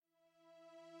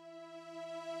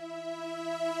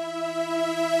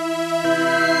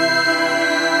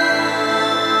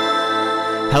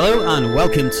Hello and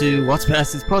welcome to What's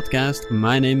Past This podcast.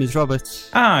 My name is Robert.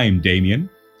 I'm Damien.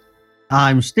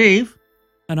 I'm Steve.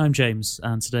 And I'm James,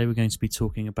 and today we're going to be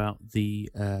talking about the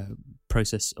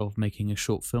process of making a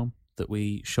short film that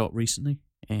we shot recently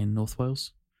in North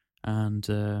Wales, and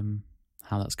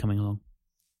how that's coming along.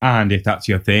 And if that's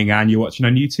your thing and you're watching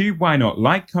on YouTube, why not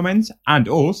like, comment, and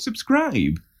or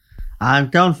subscribe? And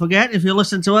don't forget, if you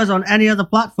listen to us on any other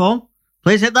platform,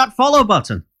 please hit that follow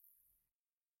button.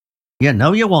 You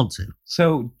know you want to.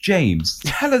 So, James,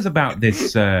 tell us about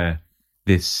this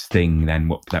this thing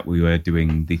then, that we were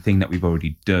doing, the thing that we've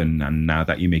already done, and now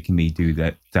that you're making me do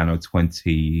that,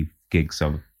 20 gigs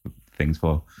of things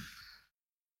for.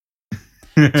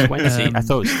 20? I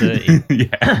thought it was 30.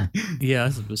 Yeah. Yeah, I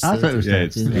thought it was 30. I thought it was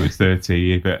 30. It was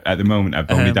 30, but at the moment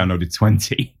I've only downloaded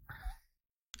 20.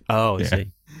 Oh, I Yeah.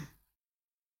 see.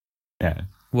 Yeah.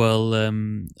 Well,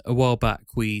 a while back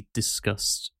we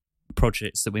discussed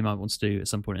projects that we might want to do at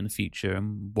some point in the future,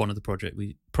 and one of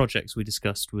the projects we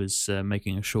discussed was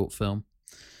making a short film.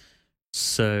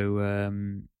 So,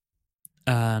 and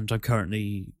I'm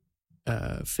currently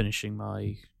finishing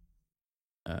my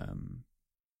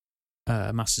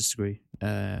master's degree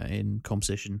in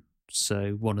composition.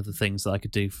 So one of the things that I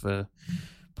could do for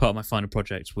part of my final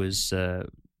project was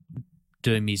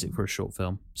doing music for a short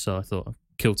film. So I thought I'd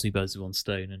kill two birds with one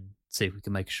stone and see if we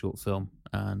can make a short film.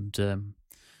 And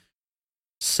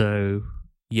so,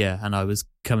 yeah, and I was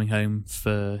coming home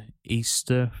for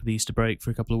Easter, for the Easter break for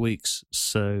a couple of weeks.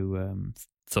 So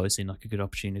thought it seemed like a good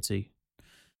opportunity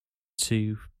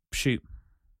to shoot.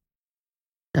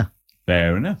 Yeah.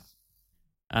 Fair enough.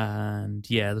 And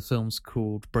yeah, the film's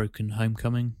called Broken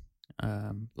Homecoming.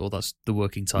 Or that's the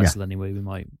working title anyway. We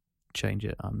might change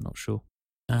it, I'm not sure.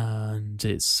 And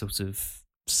it's sort of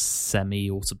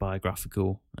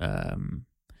semi-autobiographical.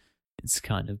 It's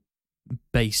kind of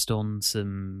based on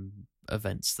some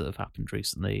events that have happened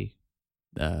recently.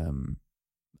 And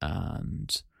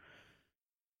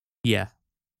yeah.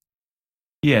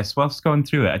 Yes, whilst going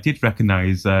through it, I did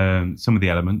recognise some of the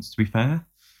elements, to be fair.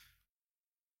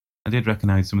 I did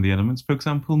recognise some of the elements. For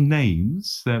example,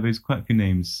 names. There's quite a few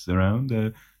names around.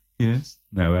 Yes.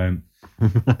 No.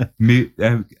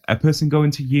 A person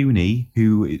going to uni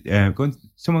who...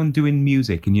 someone doing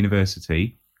music in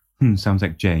university. Sounds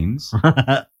like James.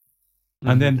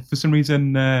 And then, for some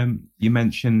reason, you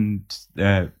mentioned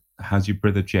how's your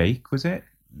brother Jake, was it?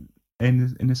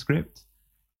 In the script?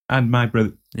 And my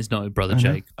brother... It's not a brother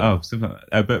Jake. Oh,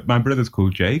 but my brother's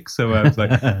called Jake, so I was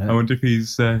like, I wonder if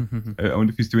he's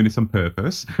doing this on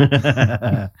purpose.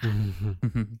 I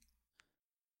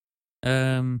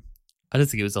don't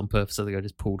think it was on purpose. I think I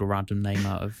just pulled a random name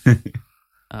out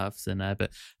of thin air.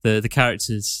 But the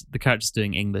characters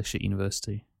doing English at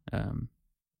university,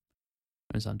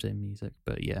 as I'm doing music.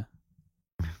 But yeah,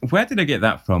 where did I get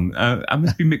that from? I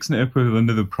must be mixing it up with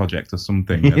another project or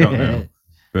something. I don't know,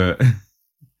 but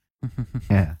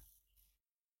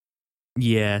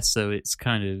yeah. So it's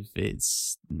kind of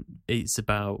it's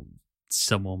about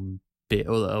someone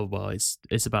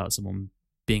it's about someone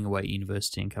being away at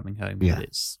university and coming home. Yeah. But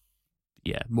it's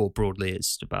more broadly,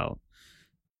 it's about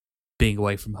being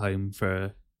away from home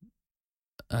for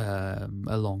a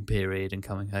long period and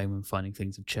coming home and finding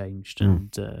things have changed.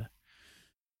 And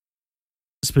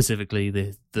specifically,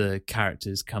 the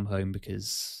characters come home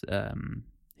because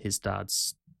his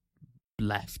dad's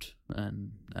left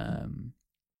and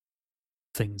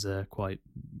things are quite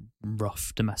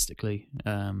rough domestically.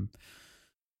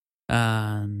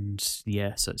 And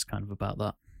yeah, so it's kind of about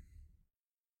that.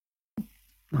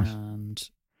 Nice. And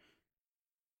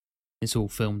it's all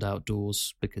filmed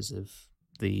outdoors because of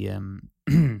the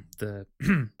thing that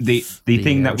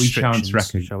we shan't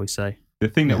reckon, shall we say? the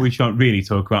thing that we shan't really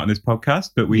talk about on this podcast,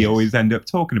 but we always end up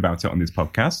talking about it on this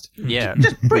podcast. Yeah,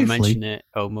 Just we briefly. mention it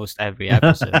almost every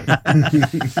episode.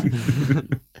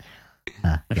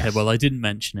 Okay, well, I didn't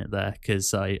mention it there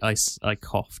because I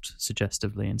coughed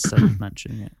suggestively instead of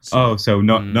mentioning it. So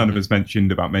none of us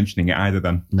mentioned about mentioning it either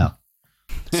then. No.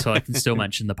 So I can still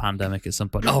mention the pandemic at some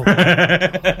point. Oh, Damn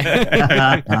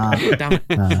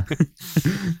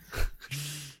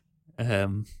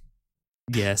it.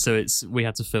 Yeah, so we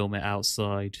had to film it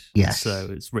outside. Yes. So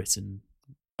it's written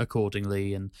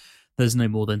accordingly, and there's no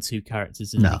more than two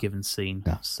characters in any given scene.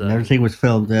 No. So And everything was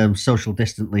filmed social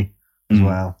distantly as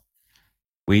well,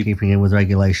 keeping in with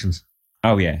regulations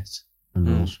Oh yes. and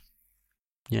rules.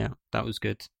 Yeah, that was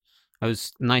good. It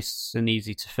was nice and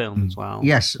easy to film as well.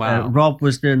 Yes, Wow. Rob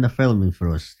was doing the filming for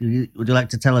us. Would you like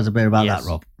to tell us a bit about Yes. that,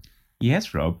 Rob?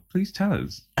 Yes, Rob. Please tell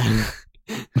us.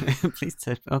 Please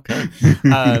tell. Okay.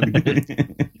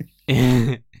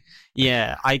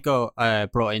 Yeah, I got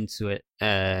brought into it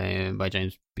by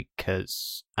James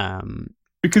because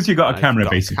Because you got a I've camera,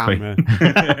 got a basically. camera.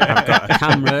 I've got a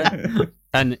camera.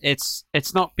 And it's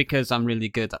not because I'm really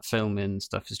good at filming and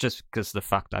stuff. It's just because of the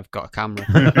fact I've got a camera.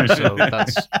 So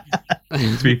that's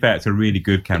To be fair, it's a really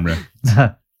good camera.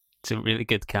 it's a really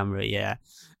good camera. Yeah.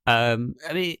 I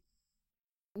mean,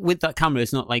 with that camera,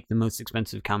 it's not like the most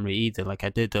expensive camera either. Like I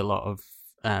did a lot of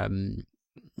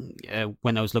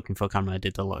when I was looking for a camera, I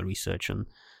did a lot of research on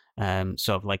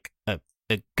sort of like a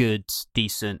good,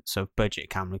 decent sort of budget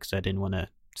camera because I didn't want to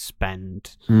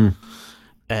spend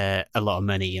a lot of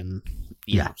money and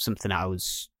you know, something that I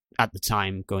was at the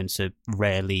time going to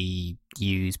rarely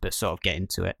use but sort of get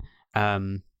into it.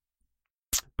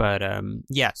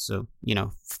 Yeah, so you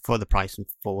know, for the price and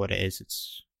for what it is,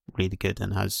 it's really good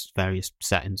and has various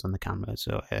settings on the camera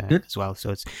so as well.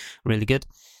 So it's really good.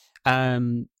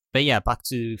 But yeah, back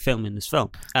to filming this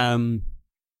film. I was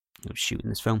shooting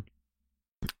this film.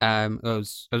 I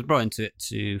was brought into it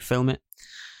to film it,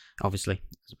 obviously,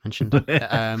 as I mentioned.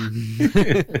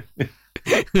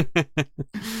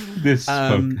 This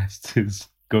podcast is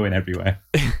going everywhere.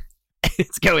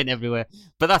 It's going everywhere,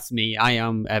 but that's me. I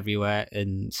am everywhere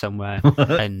and somewhere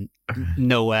and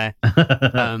nowhere.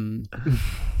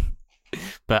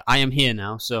 But I am here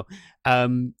now, so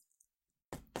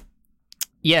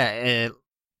yeah.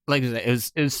 Like I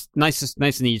said, it was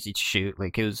nice and easy to shoot.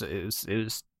 Like it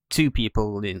was two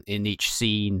people in each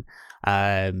scene.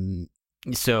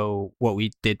 So what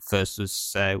we did first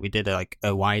was we did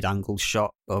a wide angle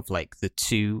shot of like the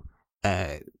two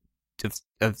of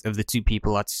the two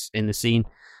people that's in the scene,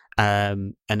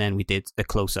 and then we did a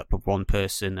close up of one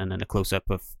person and then a close up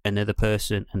of another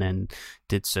person, and then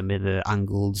did some other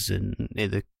angles and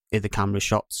other camera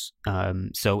shots.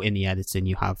 So in the editing,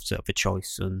 you have sort of a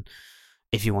choice on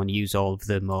if you want to use all of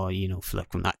them or, you know,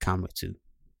 flick from that camera to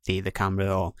the other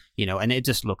camera, or, you know, and it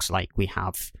just looks like we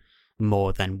have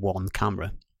more than one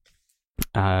camera.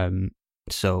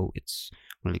 So it's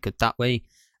really good that way.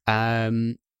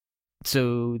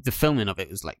 So the filming of it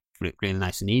was like really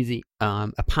nice and easy.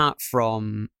 Apart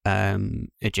from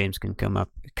James can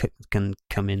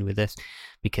come in with this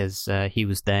because he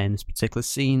was there in this particular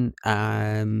scene.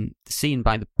 The scene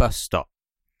by the bus stop.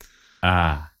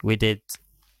 We did.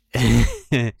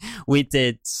 We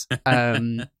did.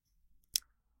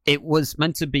 It was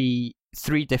meant to be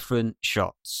 3 different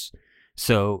shots,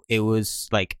 so it was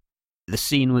like the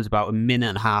scene was about 1.5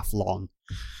 minutes long,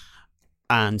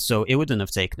 and so it wouldn't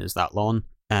have taken us that long.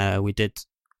 We did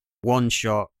one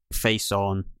shot, face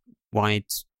on, wide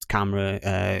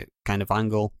camera kind of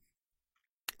angle.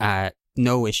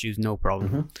 No issues, no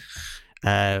problem.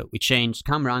 Mm-hmm. We changed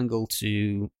camera angle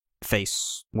to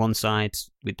face one side.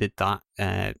 We did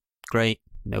that. Great,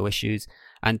 no issues.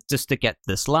 And just to get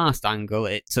this last angle,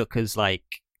 it took us like,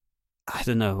 I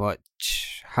don't know what.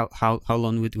 How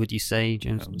long would you say,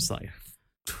 James? It was like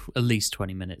at least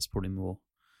 20 minutes, probably more.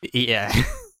 Yeah,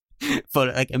 for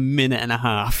like 1.5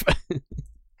 minutes.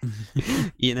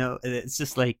 You know, it's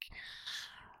just like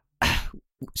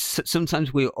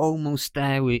sometimes we're almost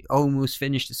there, we almost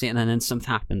finished the scene, and then something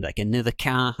happened, like another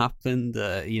car happened,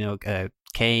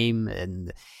 came,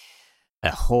 and a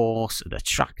horse and a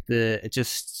tractor. It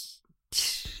just,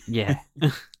 yeah.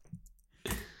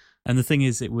 And the thing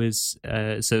is, it was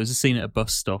so it was a scene at a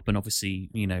bus stop, and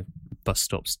obviously, you know, bus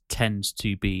stops tend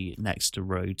to be next to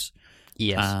roads.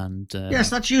 Yes, and yes,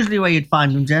 that's usually where you'd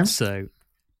find them, James. So,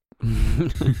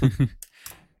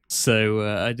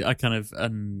 I kind of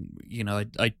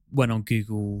I went on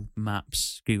Google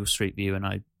Maps, Google Street View, and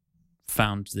I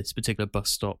found this particular bus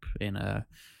stop in a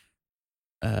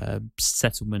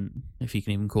settlement, if you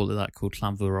can even call it that, called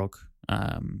Llanfwrog,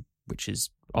 which is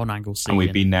on Anglesey. And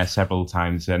we've been there several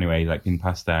times anyway, like been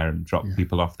past there and dropped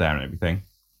people off there and everything.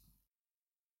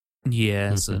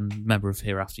 Yes, and a member of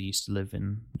Hereafter used to live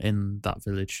in that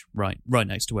village, right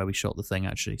next to where we shot the thing,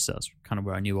 actually. So that's kind of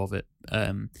where I knew of it.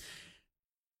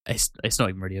 It's not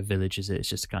even really a village, is it? It's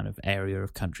just a kind of area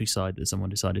of countryside that someone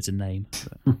decided to name.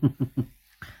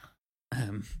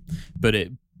 But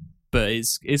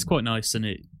it's quite nice,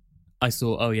 and I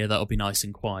thought, oh yeah, that'll be nice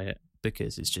and quiet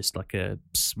because it's just like a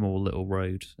small little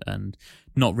road, and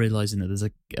not realizing that there's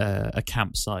a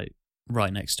campsite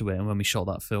right next to it. And when we shot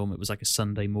that film, it was like a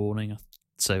Sunday morning,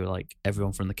 so like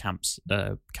everyone from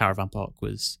the caravan park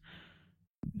was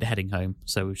heading home,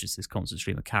 so it was just this constant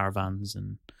stream of caravans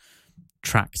and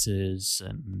tractors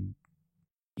and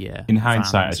in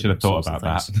hindsight I should have thought about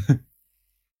that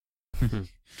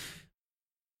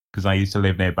because I used to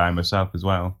live nearby myself as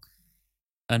well,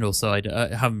 and also I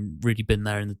haven't really been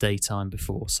there in the daytime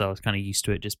before, so I was kind of used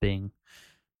to it just being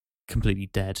completely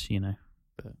dead, you know.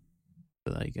 But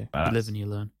But there you go. Well, You live and you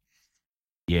learn.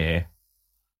 Yeah.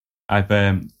 I've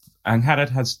Angharad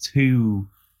has two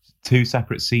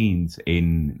separate scenes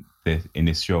in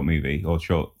this short movie or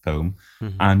short film,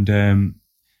 and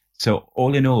so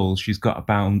all in all, she's got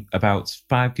about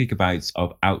 5 gigabytes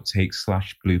of outtakes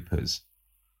 / bloopers.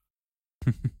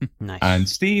 Nice. And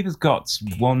Steve has got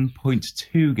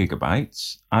 1.2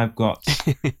 gigabytes. I've got,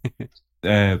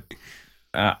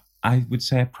 I would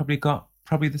say I probably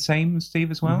the same as Steve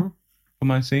as well for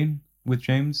my scene with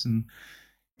James. And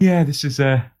yeah, this is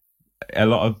a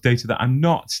lot of data that I'm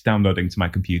not downloading to my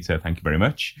computer. Thank you very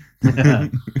much.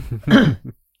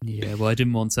 Yeah, well, I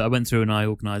didn't want to. I went through and I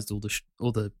organised all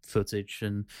the footage,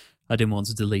 and I didn't want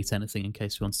to delete anything in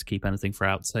case we wanted to keep anything for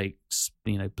outtakes,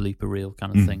 blooper reel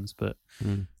kind of things. But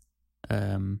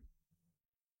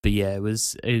yeah, it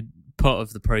was part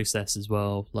of the process as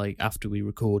well. Like after we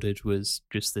recorded, was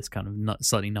just this kind of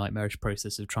slightly nightmarish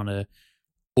process of trying to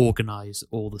organise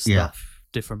all the stuff,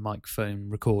 different microphone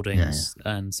recordings,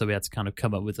 and so we had to kind of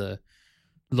come up with a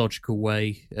logical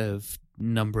way of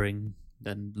numbering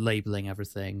and labeling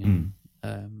everything.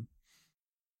 And,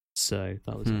 so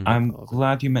that was. I'm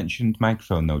glad you mentioned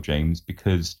microphone though, James,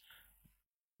 because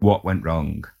what went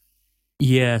wrong?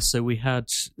 Yeah, so we had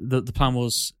the plan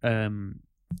was.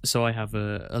 So I have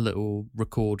a little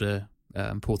recorder,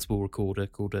 portable recorder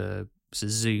called a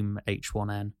Zoom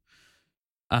H1N,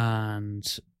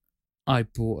 and I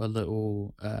bought a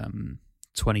little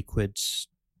 20 quid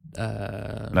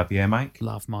Lavalier mic.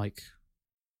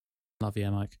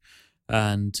 Lavalier mic,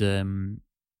 and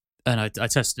I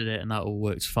tested it, and that all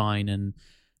worked fine. And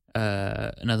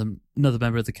another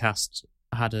member of the cast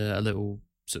had a little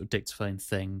sort of dictaphone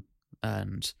thing,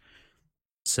 and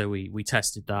so we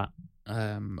tested that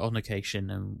on occasion,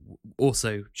 and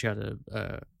also she had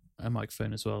a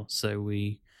microphone as well. So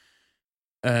we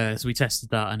tested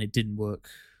that, and it didn't work.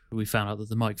 We found out that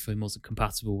the microphone wasn't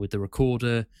compatible with the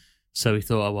recorder. So we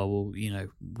thought,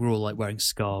 we're all like wearing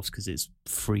scarves because it's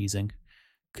freezing,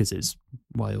 because it's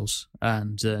Wales,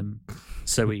 and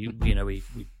so we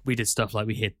did stuff like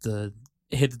we hid the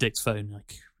dictaphone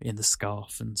like in the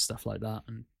scarf and stuff like that,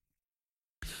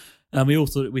 and we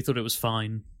thought it was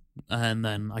fine. And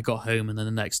then I got home, and then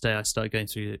the next day I started going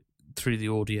through the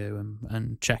audio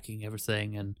and checking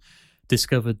everything, and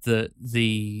discovered that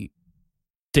the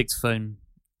dictaphone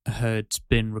had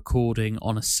been recording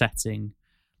on a setting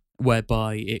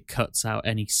whereby it cuts out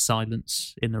any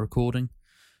silence in the recording.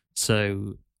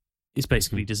 So it's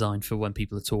basically designed for when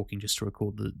people are talking, just to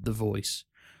record the voice,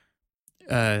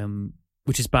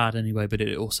 which is bad anyway, but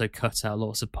it also cut out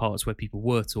lots of parts where people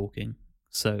were talking.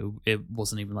 So it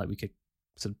wasn't even like we could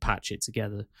sort of patch it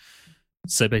together.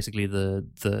 So basically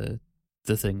the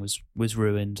thing was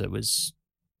ruined. It was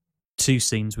 2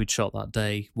 scenes we'd shot that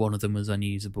day. One of them was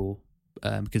unusable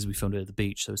because we filmed it at the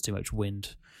beach, so there was too much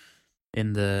wind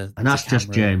in the and that's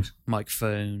just James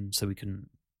microphone, so we couldn't.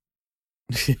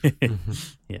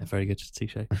 Yeah, very good,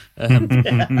 touche. And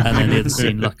then the other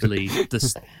scene, luckily,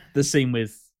 the scene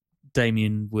with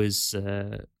Damien was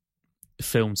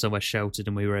filmed somewhere sheltered,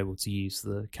 and we were able to use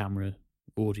the camera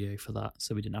audio for that,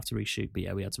 so we didn't have to reshoot. But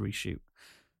yeah, we had to reshoot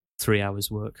 3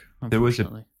 hours work. There is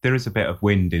a bit of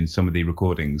wind in some of the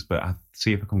recordings, but I'll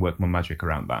see if I can work my magic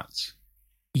around that.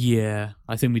 Yeah,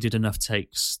 I think we did enough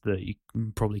takes that you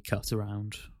can probably cut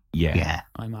around. Yeah.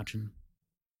 I imagine.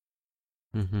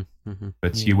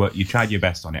 But you tried your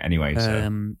best on it anyway.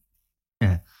 So.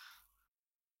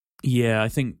 Yeah, I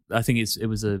think it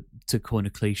was to coin a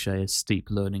cliche, a steep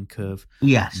learning curve.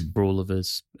 Yes, for all of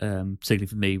us, particularly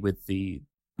for me with the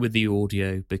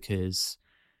audio, because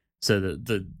so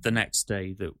the next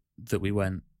day that we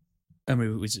went, and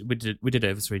we did it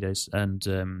over 3 days, and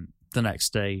the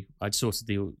next day I'd sorted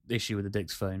the issue with the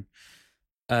dictaphone,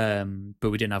 but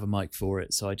we didn't have a mic for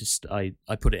it, so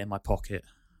I put it in my pocket,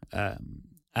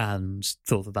 and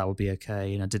thought that would be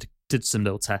okay, and I did some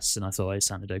little tests, and I thought it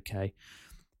sounded okay.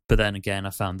 But then again,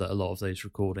 I found that a lot of those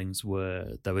recordings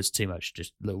there was too much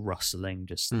just little rustling,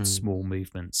 just small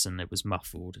movements, and it was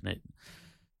muffled, and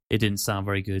it didn't sound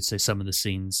very good. So some of the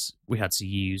scenes we had to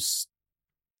use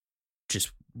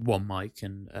just one mic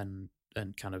and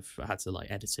kind of had to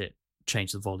like edit it,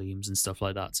 change the volumes and stuff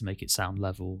like that to make it sound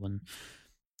level. And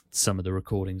some of the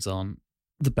recordings aren't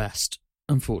the best,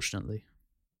 unfortunately.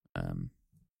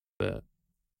 But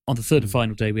on the third and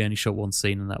final day, we only shot one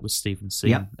scene, and that was Stephen's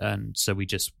scene. Yep. And so we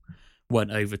just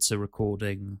went over to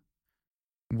recording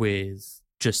with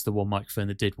just the one microphone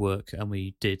that did work, and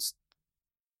we did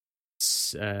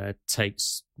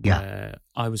takes where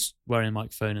I was wearing a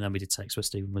microphone, and then we did takes where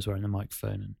Stephen was wearing a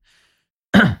microphone.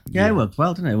 And it worked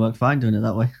well, didn't it? It worked fine doing it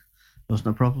that way. Wasn't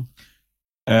a problem.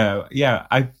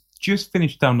 I just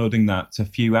finished downloading that a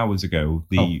few hours ago,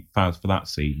 the files for that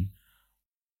scene.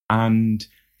 And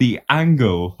the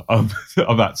angle of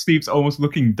that, Steve's almost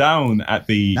looking down at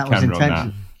the camera on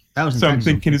that. That was so intentional. I'm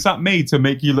thinking, is that made to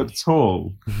make you look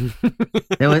tall?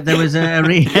 There was a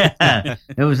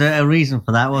reason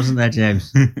for that, wasn't there,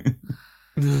 James?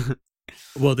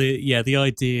 Well, the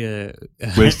idea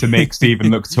Was to make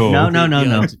Stephen look tall. No.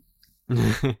 No.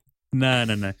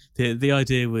 The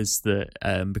idea was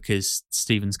that because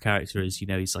Stephen's character is,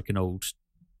 he's like an old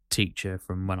teacher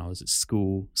from when I was at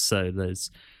school, so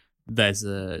there's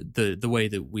the way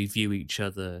that we view each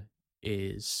other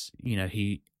is,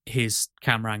 his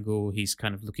camera angle, he's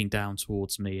kind of looking down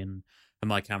towards me, and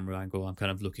my camera angle, I'm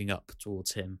kind of looking up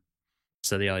towards him.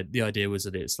 So the idea was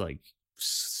that it's like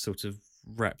sort of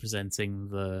representing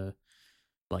the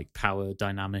like power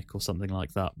dynamic or something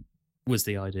like that was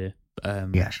the idea.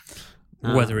 Yes.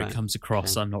 Whether right. it comes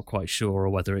across, I'm not quite sure, or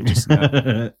whether it just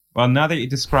Well, now that you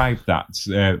described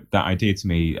that idea to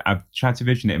me, I've tried to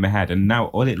vision it in my head, and now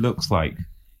all it looks like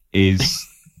is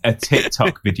a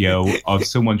TikTok video of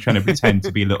someone trying to pretend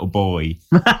to be a little boy.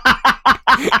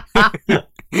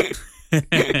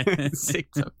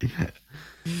 TikTok.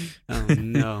 Oh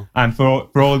no! And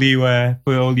for all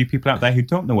you people out there who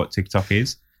don't know what TikTok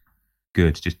is,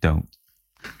 good, just don't.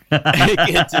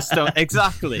 Just don't.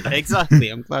 Exactly.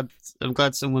 I'm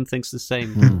glad someone thinks the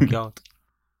same. God.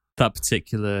 that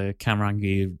particular camera angle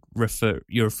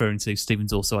you're referring to,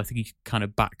 Stephen's also, I think he kind of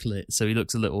backlit, so he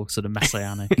looks a little sort of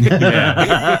messianic.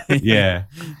 Yeah.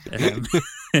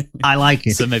 I like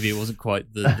it. So maybe it wasn't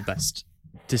quite the best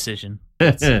decision.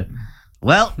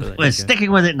 Well, There you we're go.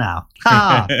 sticking with it now.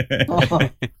 Ha!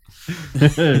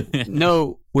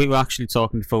 No, we were actually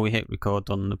talking before we hit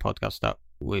record on the podcast that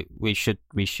we should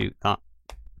reshoot that.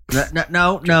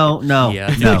 No. Yeah,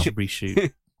 I think no. we should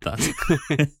reshoot that.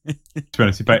 To be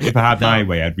honest, if I had my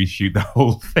way, I'd reshoot the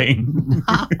whole thing.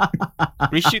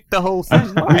 Reshoot the whole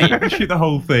thing. I'd reshoot the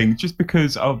whole thing just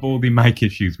because of all the mic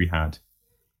issues we had.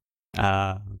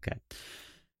 Okay.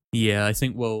 Yeah, I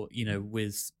think, well,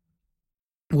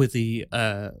 with the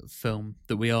film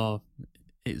that we are,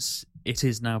 it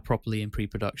is now properly in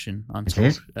pre-production. I'm It told.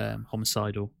 is?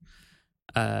 Homicidal.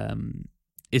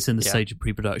 It's in the stage of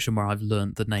pre-production where I've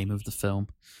learnt the name of the film.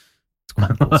 It's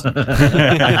quite important.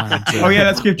 Oh yeah,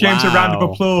 let's give James a round of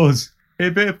Wow. applause. A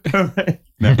bit of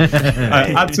no.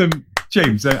 Add some,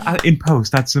 James, in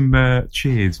post, add some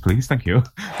cheers, please. Thank you.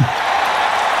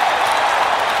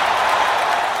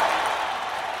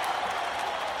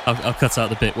 I'll cut out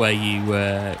the bit where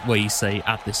you say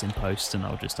add this in post, and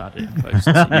I'll just add it in post.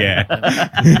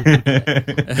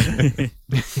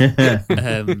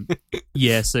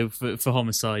 Yeah. So for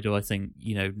Homicidal, I think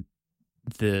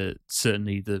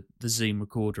certainly the Zoom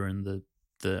recorder and the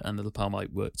lapel mic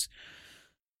worked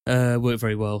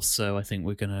very well. So I think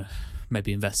we're gonna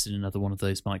maybe invest in another one of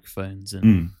those microphones,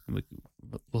 and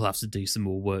we'll have to do some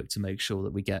more work to make sure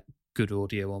that we get good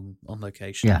audio on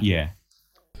location. Yeah. Yeah.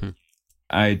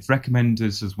 I'd recommend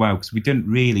us as well, because we didn't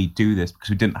really do this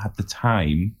because we didn't have the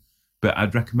time, but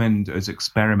I'd recommend us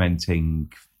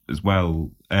experimenting as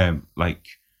well. Like,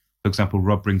 for example,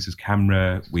 Rob brings his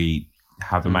camera, we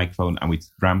have a microphone, and we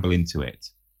ramble into it,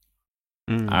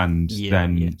 and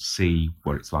then see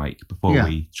what it's like before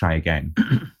we try again.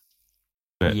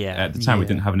 But at the time, we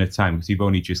didn't have enough time, because you've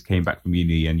only just came back from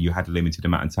uni and you had a limited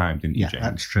amount of time, didn't you, Yeah, James?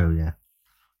 that's true, yeah.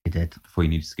 You did. Before you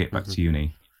needed to get back to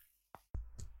uni.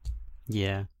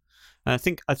 Yeah. I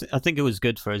think it was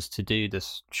good for us to do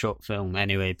this short film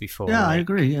anyway before. Yeah, I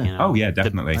agree, yeah. Oh, yeah,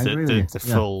 definitely. I agree with you,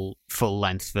 The full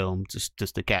length film,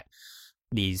 just to get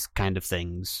these kind of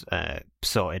things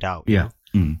sorted out. Yeah.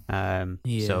 So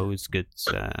it was good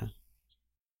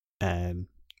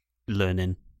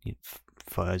learning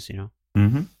for us,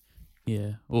 Mm-hmm.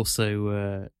 Yeah.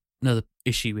 Also, another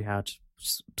issue we had,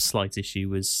 slight issue,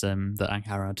 was that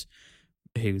Angharad,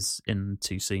 who's in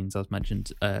two scenes I've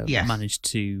mentioned, managed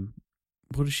to,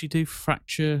 what did she do?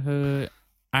 Fracture her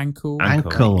ankle?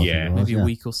 Ankle, yeah. Maybe a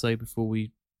week or so before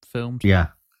we filmed. Yeah.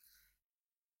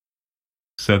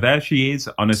 So there she is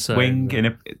on a swing in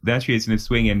a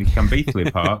swing in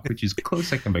Cambeathly Park, which is close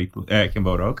to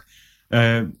Camborog,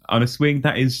 on a swing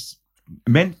that is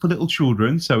meant for little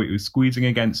children, so it was squeezing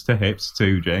against her hips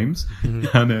too, James,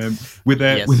 and with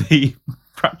a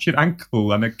fractured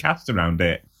ankle and a cast around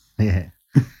it. Yeah.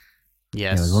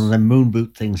 Yes. It was one of them moon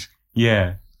boot things.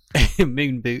 Yeah.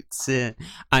 Moon boots.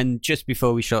 And just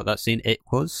before we shot that scene, it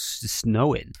was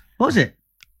snowing. Was it?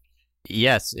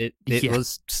 Yes, it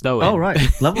was snowing. Oh, right.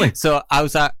 Lovely. So I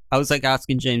was like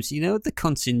asking James, the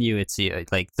continuity,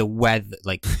 like the weather,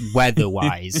 like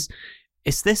weather-wise,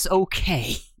 is this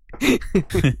okay?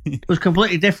 It was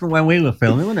completely different when we were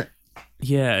filming, wasn't it?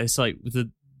 Yeah, it's like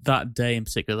that day in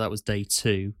particular, that was day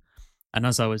 2. And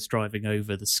as I was driving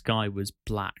over, the sky was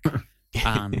black.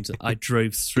 And I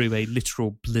drove through a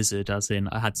literal blizzard, as in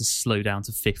I had to slow down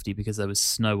to 50 because there was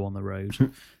snow on the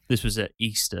road. This was at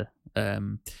Easter.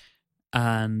 And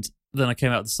then I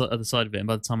came out the other side of it, and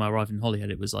by the time I arrived in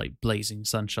Holyhead, it was like blazing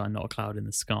sunshine, not a cloud in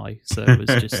the sky. So it was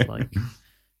just like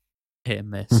hit and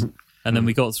miss. And then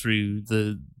we got through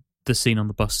the scene on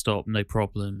the bus stop, no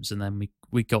problems. And then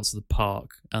we got to the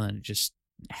park, and then just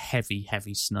heavy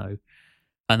snow.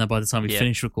 And then by the time we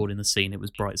finished recording the scene, it was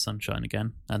bright sunshine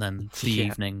again. And then the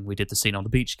evening, we did the scene on the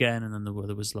beach again, and then the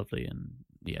weather was lovely. And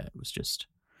yeah, it was just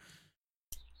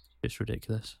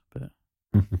ridiculous. But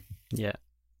Yeah.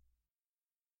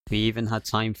 We even had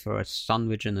time for a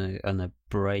sandwich and a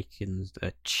break and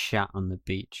a chat on the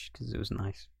beach because it was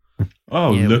nice.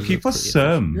 Oh, Yeah, we lucky were for pretty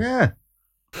some. Yeah.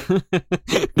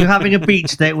 You're having a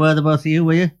beach date, were the both of you,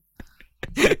 were you?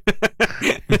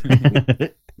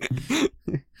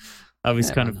 I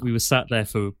was we were sat there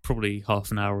for probably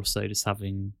half an hour or so, just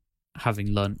having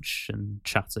lunch and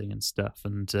chatting and stuff.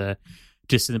 And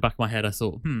just in the back of my head, I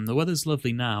thought, the weather's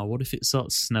lovely now. What if it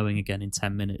starts snowing again in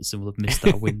 10 minutes and we'll have missed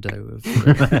our window of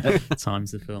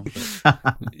times to film?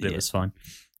 But it was fine.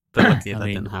 But luckily that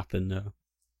didn't happen, though.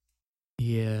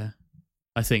 Yeah.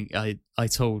 I think I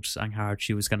told Angharad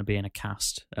she was going to be in a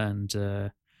cast,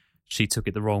 and she took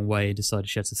it the wrong way and decided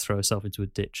she had to throw herself into a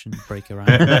ditch and break her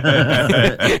ankle.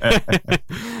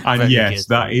 And yes,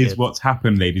 that is what's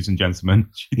happened, ladies and gentlemen.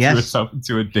 She threw herself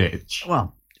into a ditch.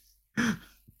 Well,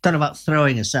 don't know about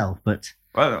throwing herself, but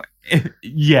Well,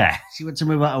 yeah. she went to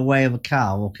move out of the way of a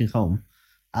car walking home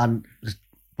and just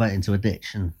went into a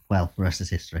ditch, and well, the rest is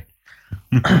history.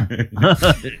 And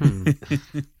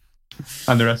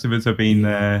the rest of us have been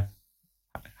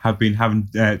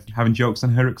having jokes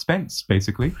on her expense,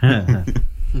 basically.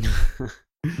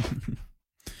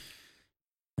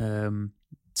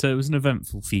 So it was an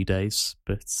eventful few days,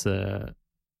 but I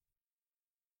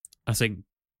think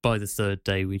by the third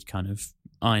day we'd kind of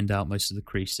ironed out most of the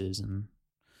creases, and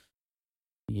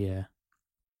yeah,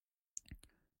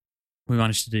 we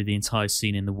managed to do the entire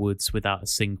scene in the woods without a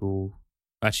single.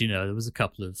 Actually, no, there was a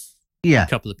couple of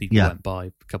people went by,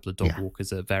 a couple of dog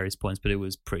walkers at various points, but it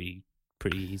was pretty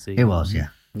easy. It was, yeah.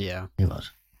 Yeah. It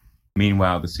was.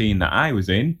 Meanwhile, the scene that I was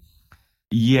in,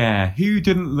 who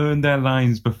didn't learn their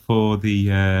lines before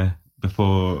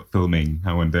before filming?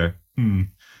 I wonder.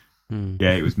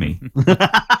 Yeah, it was me.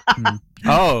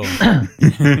 Oh,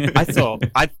 I thought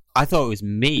it was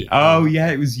me. Oh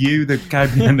yeah, it was you, the guy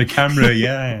behind the camera.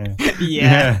 Yeah.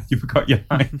 You forgot your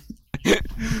line.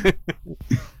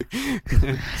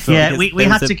 So we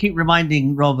had to keep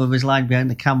reminding Rob of his line behind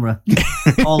the camera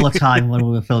all the time when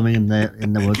we were filming in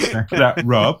the woods there. That,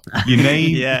 Rob, your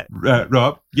name,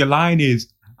 Rob, your line is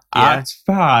Act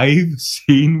 5,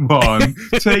 Scene 1,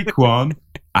 Take 1,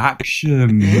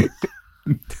 Action.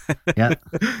 Yeah,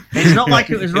 it's not like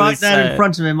it was right there in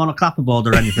front of him on a clapperboard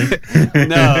or anything.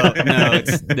 No,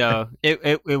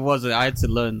 it wasn't. I had to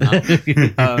learn that.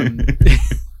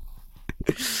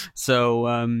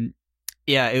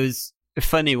 It was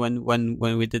funny when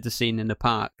we did the scene in the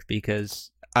park,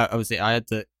 because I had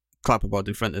the clapperboard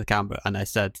in front of the camera, and I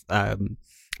said, I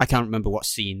can't remember what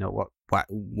scene or what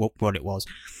it was,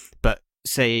 but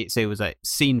say it was like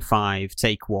scene 5,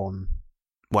 take 1,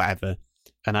 whatever,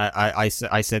 and I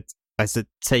said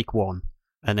take 1,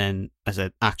 and then I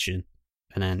said action,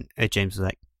 and then James was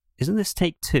like, isn't this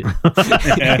take 2?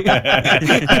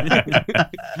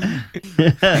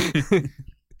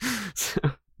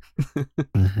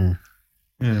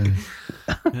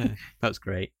 That's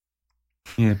great.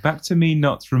 Yeah, back to me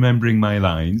not remembering my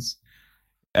lines.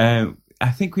 I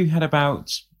think we've had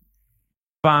about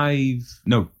 8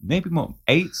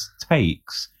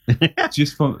 takes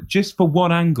just for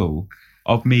one angle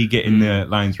of me getting the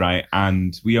lines right,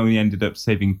 and we only ended up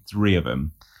saving 3 of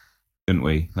them, didn't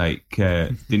we? Like,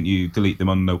 didn't you delete them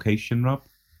on location, Rob?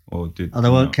 Or did? Oh,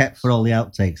 they weren't kept for all the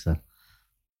outtakes, then.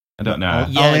 I don't know. All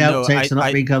the outtakes are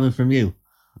not been coming from you.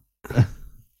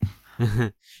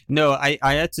 No, I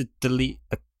had to delete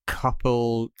a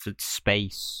couple for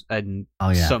space, and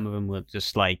some of them were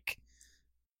just like,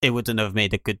 it wouldn't have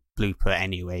made a good blooper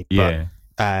anyway. But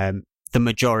the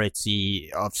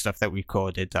majority of stuff that we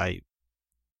recorded, I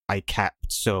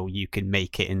kept, so you can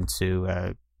make it into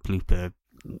a blooper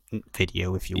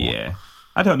video if you want. Yeah.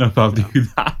 I don't know if I'll do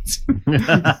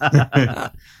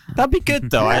that. That'd be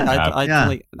good though.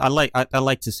 I like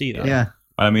to see that. Yeah.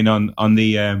 I mean, on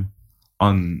the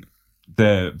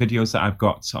videos that I've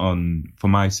got on for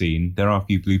my scene, there are a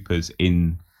few bloopers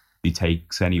in the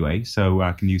takes anyway, so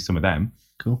I can use some of them.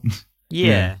 Cool.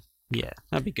 Yeah,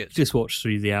 that'd be good. Just watch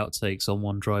through the outtakes on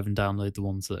OneDrive and download the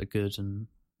ones that are good, and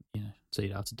so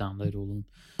you'd have to download all of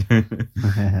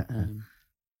them.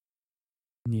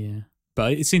 Yeah,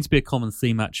 but it seems to be a common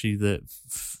theme actually that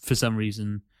for some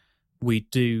reason we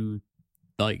do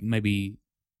like maybe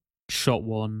shot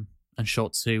 1 and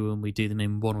shot 2, and we do them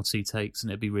in 1 or 2 takes,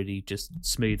 and it'd be really just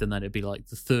smooth, and then it'd be like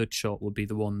the third shot would be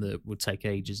the one that would take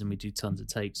ages, and we do tons of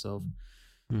takes of.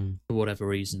 For whatever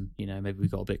reason, maybe we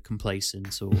got a bit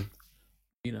complacent or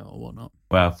or whatnot.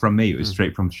 Well, from me, it was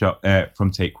straight from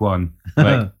take 1.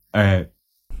 Like, I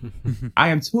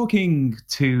am talking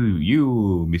to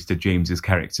you, Mr. James's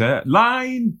character.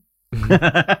 Line. There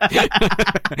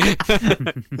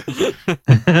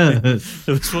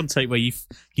was one take where you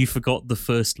forgot the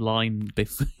first line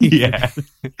before. Yeah.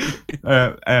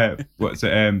 What's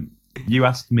it? You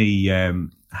asked me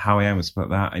how I was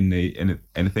about that in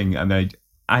the thing, and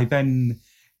I then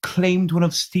claimed one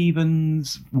of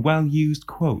Stephen's well-used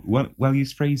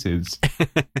phrases.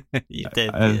 You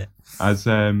did, as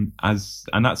and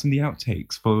that's in the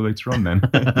outtakes for later on. Then,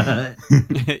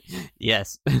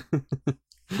 yes.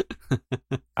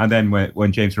 And then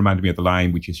when James reminded me of the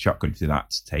line, which is shotgun to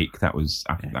that take, that was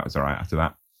all right after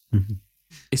that.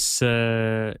 It's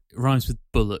rhymes with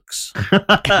bullocks.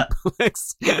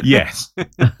 Yes.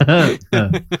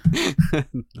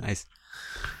 Nice.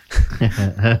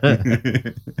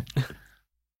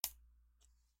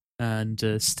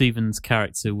 And Stephen's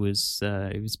character was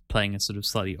he was playing a sort of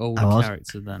slightly older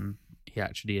character than he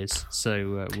actually is.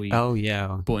 So we bought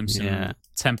him some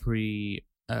temporary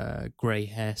grey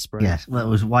hairspray. Yes, well, it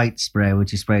was white spray,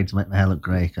 which he sprayed to make my hair look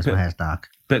grey because my hair's dark.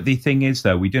 But the thing is,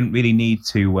 though, we didn't really need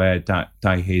to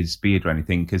dye his beard or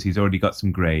anything because he's already got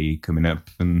some grey coming up.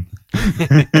 And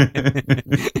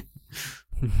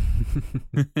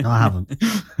No, I haven't.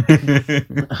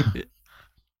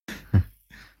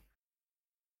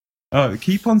 Oh,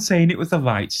 keep on saying it was the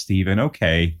light, Stephen.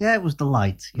 Okay. Yeah, it was the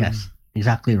light. Yes,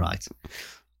 exactly right.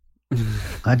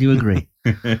 Glad you agree.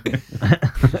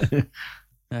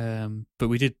 But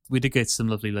we did go to some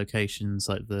lovely locations,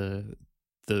 like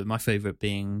my favourite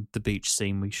being the beach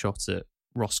scene we shot at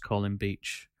Roscollin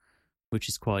Beach, which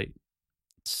is quite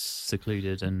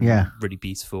secluded and really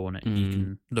beautiful, and you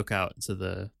can look out to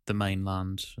the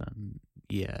mainland.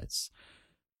 It's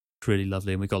really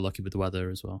lovely, and we got lucky with the weather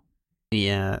as well.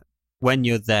 Yeah, when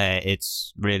you're there,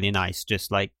 it's really nice.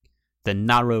 Just like the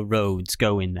narrow roads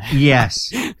going there.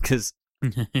 Yes, because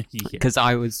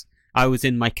I was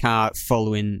in my car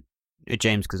following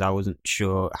James because I wasn't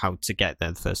sure how to get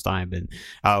there the first time, and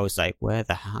I was like, "Where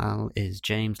the hell is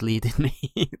James leading me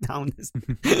down this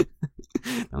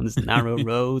narrow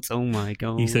road? Oh my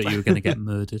god!" You thought you were going to get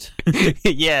murdered.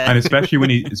 Yeah, and especially when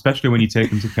you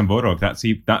take him to Camborog,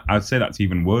 I'd say that's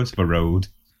even worse of a road.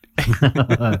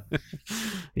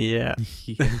 Yeah.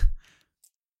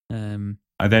 And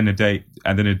then a day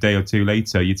or two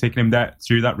later, you're taking him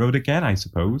through that road again, I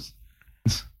suppose.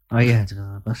 Oh yeah, to go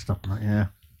to the bus stop.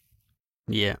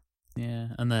 Yeah.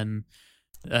 And then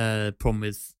problem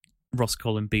with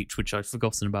Roscollin Beach, which I'd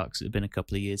forgotten about because it had been a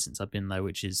couple of years since I've been there,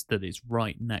 which is that it's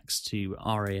right next to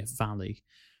RAF Valley.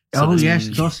 So yes,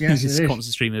 of course, yes. There's a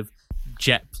constant stream of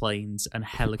jet planes and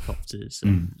helicopters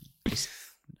and just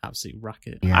absolute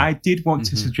racket. Yeah. I did want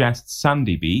to suggest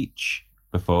Sandy Beach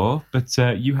before, but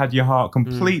you had your heart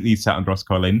completely set on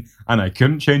Roscollin, and I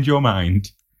couldn't change your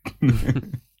mind.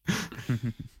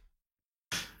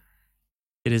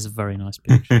 It is a very nice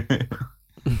beach.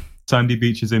 Sandy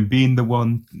Beach is in being the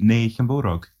one near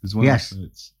Camborog as well. Yes. So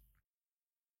it's...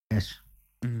 Yes.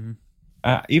 Mm-hmm.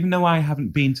 Even though I haven't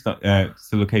been to the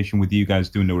location with you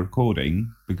guys doing the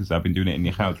recording, because I've been doing it in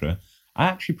Yachadra, I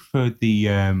actually preferred the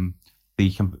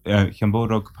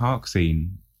Camborog Park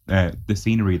scene. The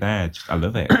scenery there, I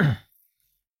love it.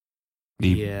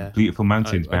 The beautiful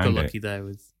mountains behind it. I got lucky there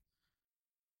with...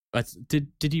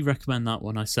 Did you recommend that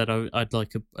one? I said I'd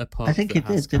like a park. I think you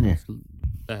did, didn't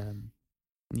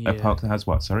you? A park that has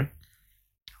what? Sorry.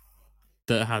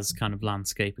 That has kind of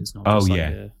landscape. It's not. Oh,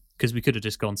 just because we could have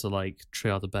just gone to like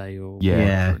Triada Bay or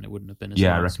whatever, and it wouldn't have been as nice.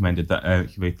 nice. I recommended that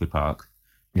Hivatley Park.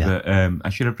 Yeah. But I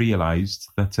should have realised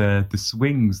that the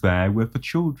swings there were for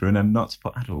children and not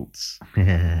for adults.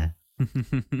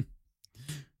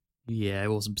 Yeah,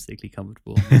 it wasn't particularly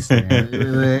comfortable. We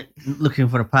were looking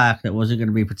for a park that wasn't going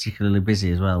to be particularly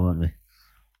busy as well, weren't we?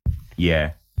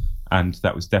 Yeah, and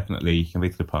that was definitely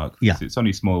Hivatley Park. Yeah. It's only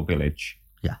a small village.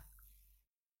 Yeah.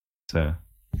 So,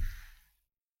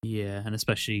 Yeah, and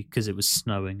especially because it was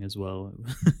snowing as well.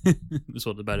 It was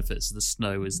one of the benefits of the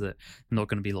snow is that not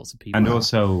going to be lots of people. And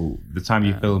also, the time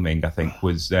you're filming, I think,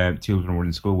 was children were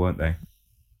in school, weren't they?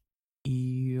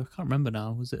 I can't remember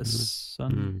now. Was it a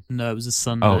Sun? No, it was a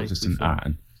Sunday. Oh, it was just an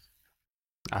Arton.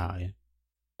 Ah, yeah.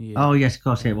 Yeah. Oh, yes, of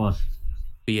course it was.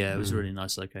 But yeah, it was a really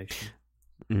nice location.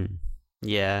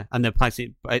 Yeah, and by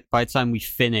the time we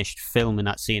finished filming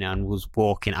that scene and was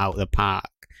walking out of the park,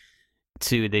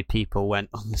 two of the people went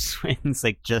on the swings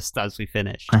like just as we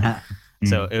finished.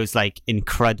 So it was like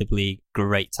incredibly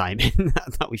great timing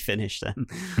that we finished then.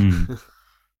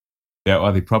 Yeah,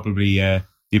 well, they probably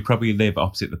live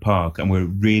opposite the park and were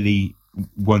really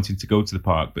wanting to go to the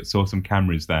park, but saw some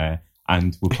cameras there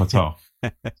and were put off.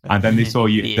 And then they saw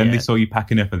you. Yeah. Then they saw you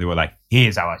packing up, and they were like,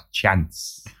 "Here's our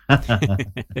chance."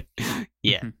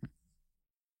 Yeah.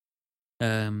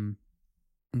 Yeah,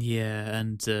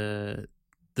 and the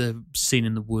scene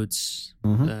in the woods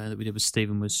that we did with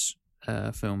Stephen was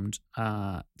filmed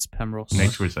at Penrose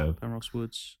Nature Reserve. Penrose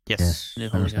Woods. Yes.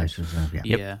 Near Penrose Holyhead. Nature Reserve, yeah.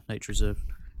 Yeah, Nature Reserve.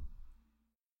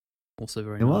 Also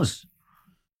very It nice.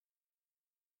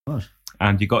 was.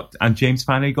 And James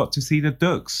finally got to see the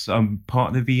ducks.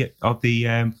 Part of the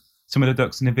some of the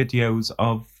ducks in the videos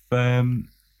of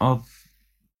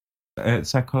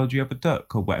Psychology of a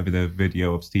Duck, or whatever the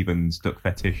video of Stephen's duck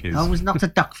fetish is. I was not a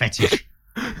duck fetish.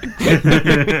 If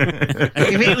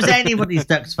it was anybody's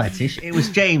duck's fetish, it was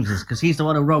James's, because he's the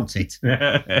one who wrote it.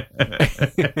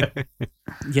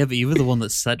 Yeah, but you were the one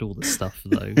that said all the stuff for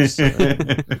those. So.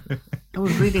 I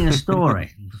was reading a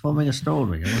story, performing a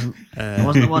story. I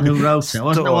wasn't the one who wrote it. I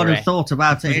wasn't the one who thought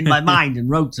about it in my mind and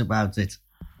wrote about it.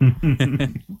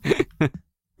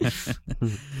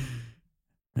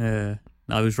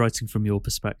 I was writing from your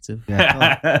perspective.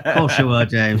 Yeah, of course you were,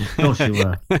 James. Of course you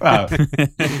were. Wow.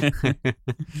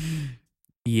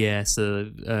 Yeah, so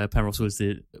Penrose was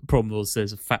the problem was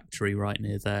there's a factory right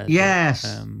near there. Yes,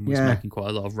 that, was making quite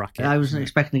a lot of racket. I wasn't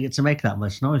expecting it to make that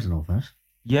much noise and all that.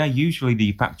 Yeah, usually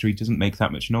the factory doesn't make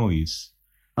that much noise.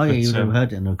 Oh yeah, But, you would have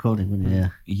heard it in the recording, wouldn't you?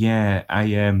 Yeah.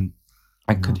 Yeah,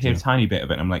 I could hear a tiny bit of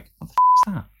it. And I'm like, what the f***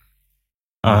 is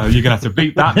that? You're gonna have to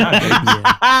beat that now,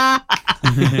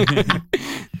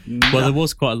 Well, there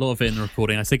was quite a lot of it in the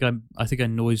recording. I think I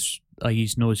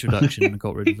used noise reduction and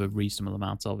got rid of a reasonable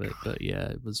amount of it. But yeah,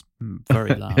 it was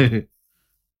very loud. It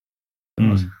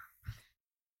was.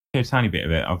 Hear a tiny bit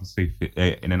of it, obviously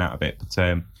in and out of it. But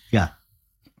Yeah.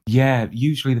 yeah,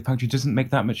 usually the factory doesn't make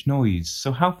that much noise.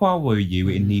 So how far were you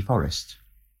in the forest?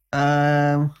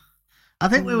 I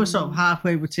think we were sort of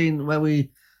halfway between where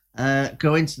we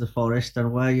go into the forest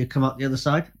and where you come up the other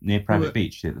side. Near Private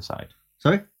Beach, the other side.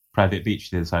 Sorry? Private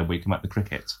Beach, the other side, where you come up the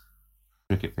cricket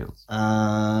fields.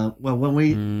 Well, when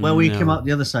we came out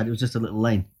the other side, it was just a little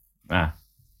lane.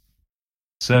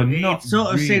 So It not sort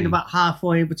of really, seemed about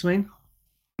halfway in between.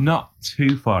 not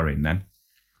too far in then.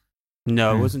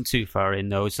 No, it wasn't too far in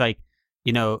though. It's like,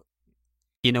 you know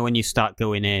when you start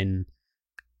going in,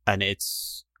 and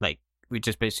it's like we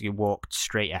just basically walked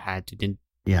straight ahead. We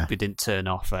didn't turn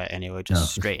off at anywhere,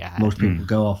 just straight ahead. Most people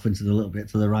go off into the little bit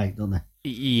to the right, don't they?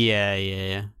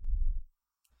 Yeah.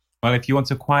 Well, if you want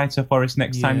a quieter forest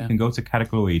next time, you can go to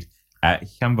Carriclwyd at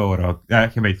Llanfowrog.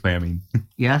 I mean.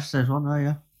 Yes, there's one there,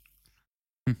 yeah.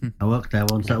 I worked there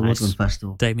once at a Nice. woodland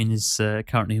festival. Damien is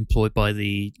currently employed by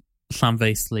the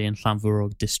Llanfaethlu and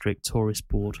Llanfowrog District Tourist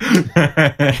Board.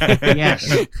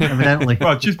 Yes, evidently.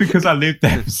 Well, just because I lived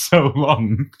there for so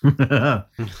long.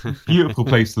 Beautiful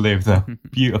place to live, though.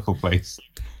 Beautiful place.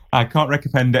 I can't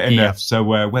recommend it enough. So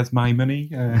where's my money?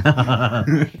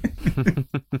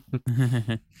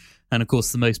 And of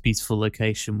course, the most beautiful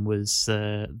location was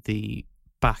the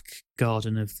back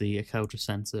garden of the Ekeldra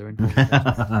Centre in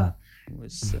Holyhead. It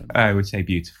was, I would say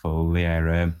beautiful.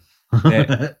 Yeah.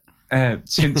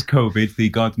 Since COVID, the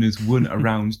gardeners weren't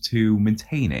around to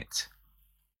maintain it.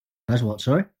 That's what,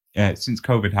 sorry? Since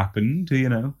COVID happened,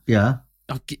 Yeah.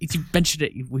 you mentioned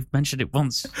it. We've mentioned it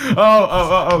once.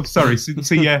 Oh, sorry. Since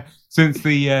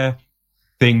the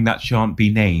thing that shan't be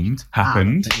named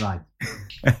happened. Right.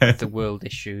 The world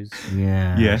issues.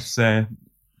 Yeah. Yes, the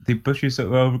bushes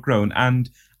are overgrown, and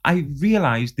I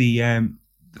realised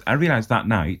that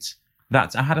night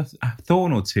that I had a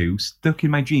thorn or two stuck in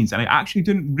my jeans, and I actually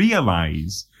didn't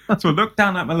realise. So I looked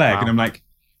down at my leg, and I'm like,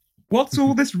 "What's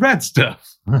all this red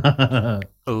stuff?"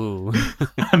 Oh.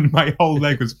 And my whole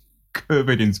leg was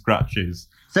covered in scratches.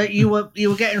 So you were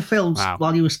getting filmed Wow.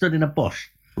 while you were stood in a bush?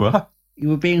 What? You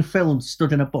were being filmed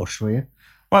stood in a bush, were you?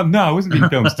 Well, no, I wasn't being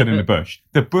filmed stood in the bush.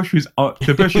 The bush was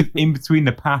in between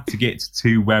the path to get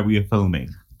to where we were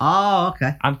filming, Oh,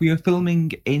 okay. and we were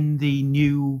filming in the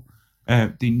new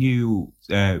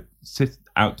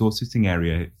outdoor sitting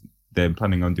area they're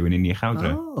planning on doing in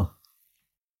Yachaldra. Oh.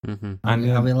 Mm-hmm.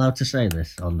 And Are we allowed to say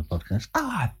this on the podcast?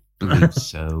 I believe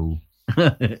so.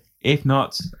 If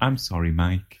not, I'm sorry,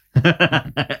 Mike.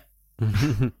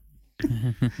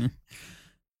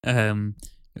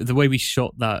 The way we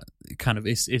shot that kind of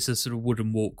it's a sort of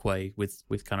wooden walkway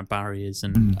with kind of barriers,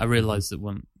 and I realised that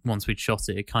once we'd shot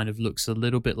it, it kind of looks a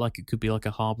little bit like it could be like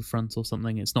a harbour front or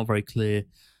something. It's not very clear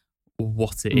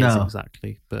what it is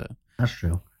exactly, but that's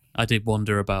true. I did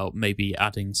wonder about maybe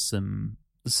adding some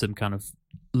kind of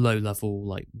low level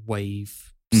like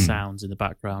wave sounds in the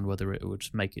background, whether it would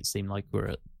make it seem like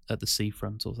we're at the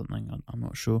seafront or something. I'm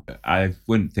not sure. I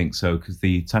wouldn't think so, because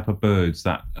the type of birds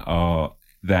that are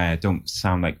there don't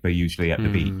sound like they're usually at the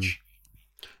beach.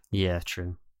 Yeah,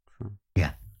 true.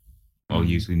 Yeah. Or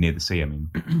usually near the sea, I mean.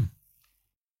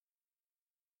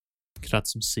 Could add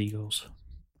some seagulls.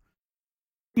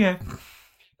 Yeah.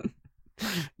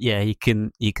 Yeah, you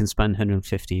can spend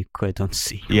 150 quid on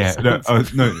seagulls. Yeah, spend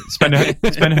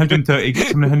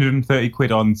 130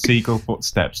 quid on seagull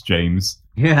footsteps, James.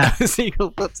 Yeah.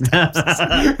 Seagull footsteps.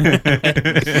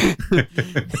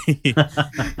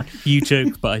 You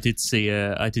joke, but I did see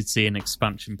an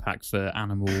expansion pack for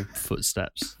animal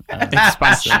footsteps.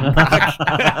 Expansion pack.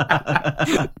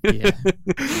 Yeah.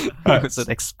 It's an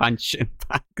expansion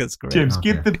pack. That's great. James,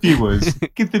 give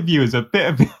the viewers a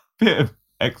bit of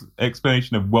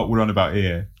explanation of what we're on about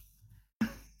here.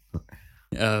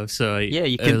 So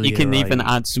you can even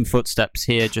add some footsteps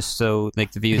here, just so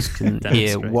like the viewers can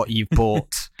hear what you've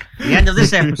bought. At the end of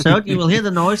this episode, you will hear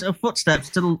the noise of footsteps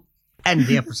till end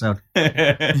the episode.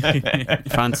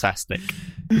 Fantastic.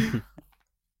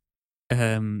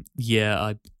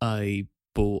 I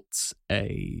bought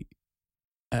a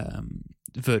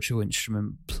virtual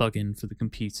instrument plugin for the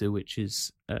computer, which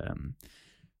is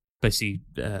basically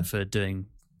for doing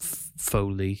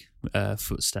Foley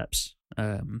footsteps,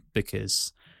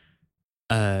 because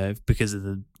of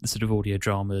the sort of audio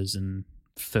dramas and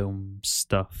film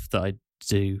stuff that I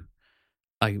do.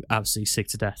 I'm absolutely sick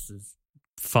to death of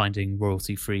finding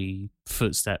royalty-free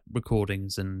footstep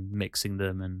recordings and mixing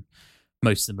them, and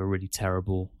most of them are really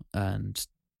terrible. And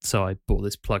so I bought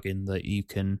this plugin that you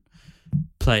can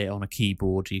play it on a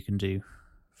keyboard. You can do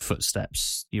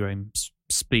footsteps your own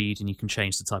speed, and you can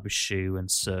change the type of shoe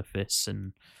and surface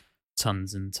and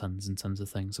tons and tons and tons of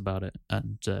things about it,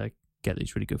 and get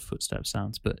these really good footstep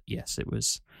sounds. But yes, it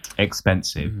was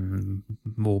expensive,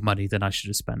 more money than I should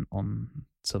have spent on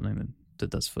something that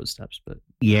does footsteps. But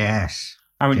yes,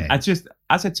 I mean, as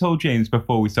I told James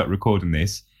before we start recording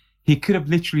this, he could have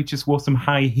literally just wore some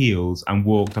high heels and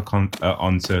walked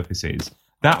on surfaces.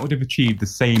 That would have achieved the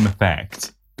same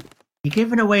effect. You're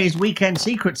giving away his weekend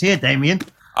secrets here, Damien.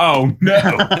 Oh no!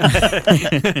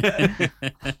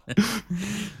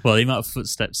 Well, the amount of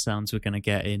footstep sounds we're going to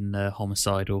get in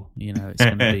Homicidal,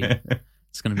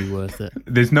 it's going to be worth it.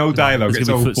 There's no dialogue. There's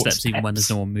going to be footsteps even when there's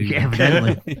no one moving. Yeah,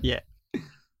 evidently. Yeah.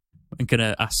 I'm going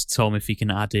to ask Tom if he can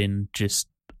add in, just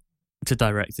to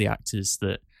direct the actors,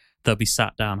 that they'll be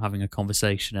sat down having a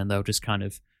conversation, and they'll just kind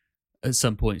of at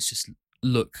some points just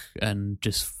look and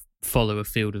just follow a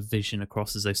field of vision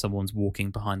across as though someone's walking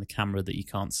behind the camera that you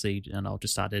can't see, and I'll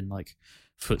just add in like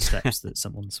footsteps that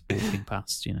someone's walking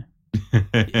past.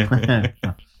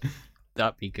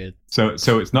 That'd be good. So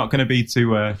it's not going to be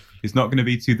to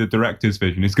the director's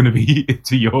vision. It's going to be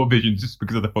to your vision, just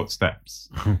because of the footsteps.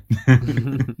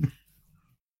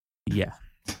 Yeah.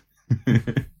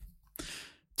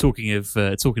 Talking of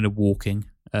walking,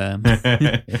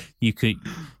 you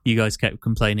guys kept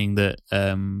complaining that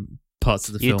parts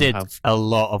of the film have a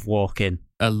lot of walking,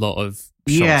 a lot of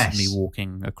shots of me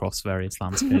walking across various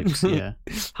landscapes. Yeah.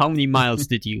 How many miles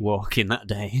did you walk in that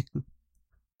day?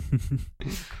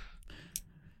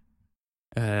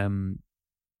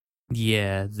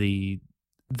 Yeah. The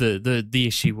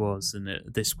issue was, and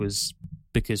this was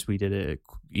because we did it,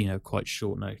 quite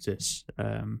short notice.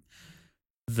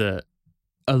 That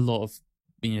a lot of,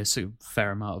 sort of fair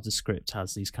amount of the script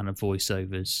has these kind of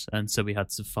voiceovers, and so we had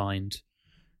to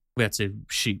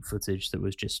shoot footage that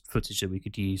was just footage that we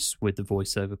could use with the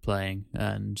voiceover playing,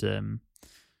 and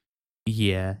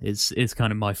it's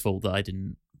kind of my fault that I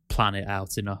didn't plan it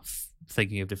out enough,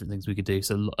 thinking of different things we could do.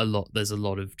 So there's a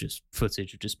lot of just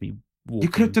footage of just me walking. You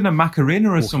could have done a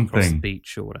Macarena or something, across the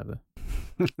beach or whatever.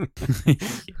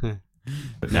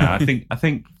 But no, I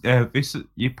think this,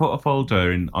 you put a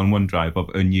folder on OneDrive of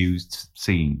unused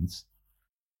scenes,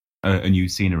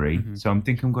 unused scenery. Mm-hmm. So I'm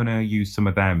going to use some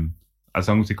of them, as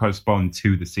long as they correspond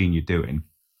to the scene you're doing.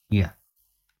 Yeah,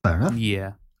 fair enough.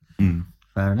 Yeah,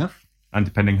 fair enough. And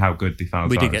depending how good the files are,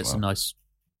 we did get some nice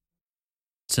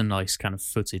kind of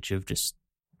footage of just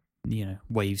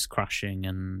waves crashing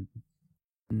and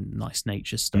nice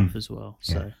nature stuff as well.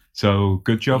 So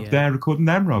good job there recording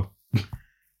them, Rob.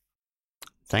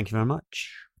 Thank you very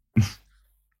much.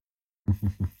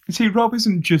 See, Rob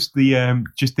isn't just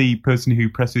the person who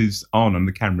presses on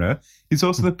the camera. He's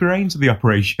also the brains of the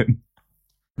operation.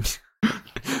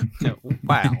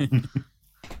 Wow.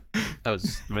 I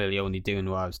was really only doing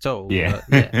what I was told. Yeah.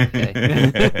 But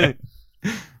okay.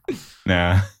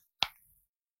 Nah.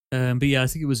 But yeah, I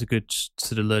think it was a good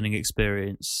sort of learning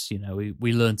experience.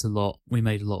 We learned a lot. We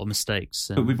made a lot of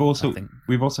mistakes. But we've also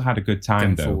had a good time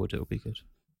going though. forward, it'll be good.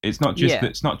 It's not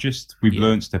just we've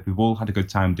learned stuff. We've all had a good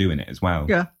time doing it as well.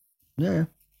 Yeah. Yeah,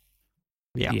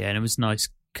 and it was nice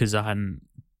because I hadn't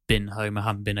been home. I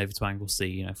hadn't been over to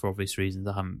Anglesey, for obvious reasons.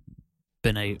 I haven't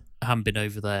been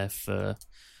over there for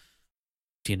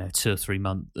 2 or 3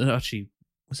 months. Actually,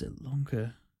 was it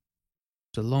longer?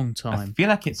 It's a long time. I feel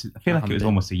like it was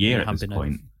almost a year at this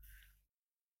point.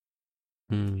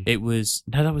 It was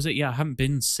that was it. Yeah, I haven't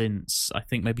been since I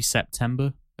think maybe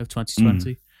September of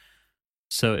 2020.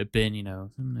 So it'd been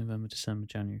November, December,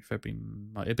 January, February.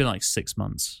 It'd been like 6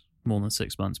 months, more than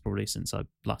 6 months probably since I've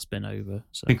last been over.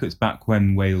 So. I think it's back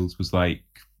when Wales was like,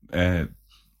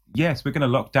 yes, we're going to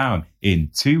lock down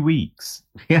in 2 weeks.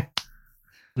 Yeah.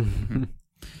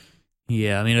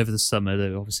 Yeah, I mean over the summer,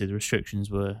 obviously the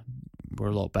restrictions were a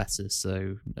lot better.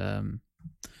 So, but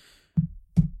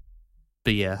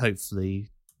yeah, hopefully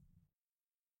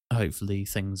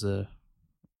things are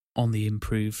on the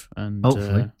improve, and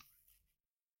hopefully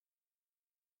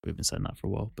we've been saying that for a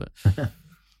while. But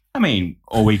I mean,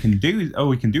 all we can do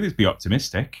is be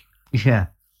optimistic. Yeah.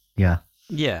 Yeah,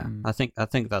 I think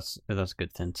that's a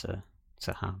good thing to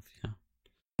have. Yeah.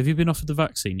 Have you been offered the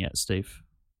vaccine yet, Steve?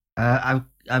 I've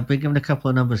been given a couple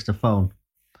of numbers to phone.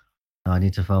 I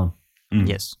need to phone.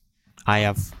 Yes, I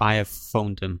have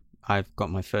phoned him. I've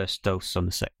got my first dose on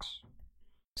the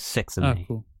 6th of May.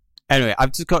 Cool. Anyway,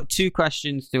 I've just got 2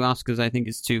 questions to ask because I think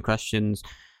it's 2 questions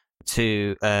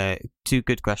two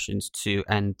good questions to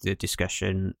end the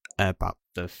discussion about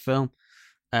the film.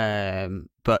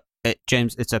 But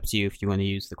James, it's up to you if you want to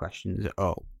use the questions.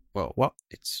 Oh, well, what?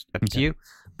 It's up to you.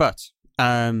 But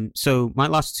so my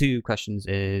last 2 questions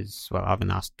is, well, I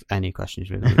haven't asked any questions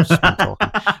really. I've just been talking.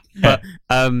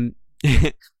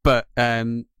 But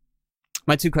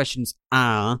my 2 questions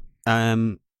are: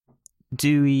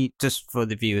 do we, just for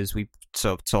the viewers, we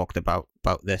sort of talked about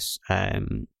this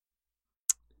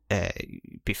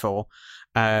before.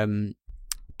 Do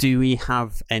we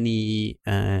have any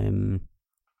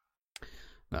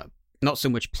not so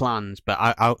much plans, but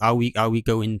are we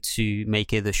going to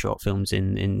make other short films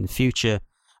in the future?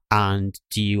 And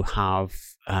do you have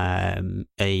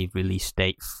a release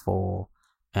date for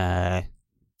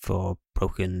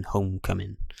Broken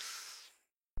Homecoming,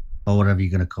 or whatever you're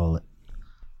going to call it?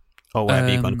 Or whatever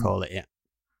you're going to call it, yeah.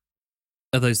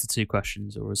 Are those the 2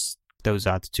 questions, or is those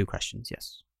are the 2 questions?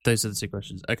 Yes, those are the 2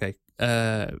 questions. Okay.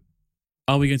 Are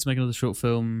we going to make another short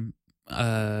film?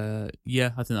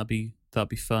 Yeah, I think that'd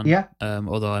be fun. Yeah.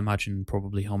 Although I imagine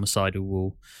probably Homicidal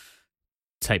will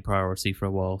take priority for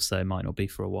a while, so it might not be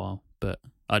for a while. But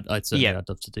I'd love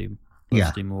to do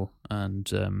more.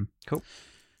 And cool.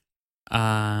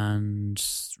 And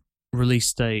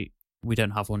release date, we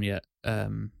don't have one yet.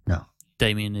 No.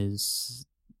 Damien is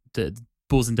the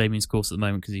ball's in Damien's course at the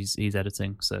moment because he's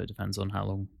editing, so it depends on how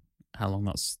long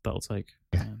that'll take.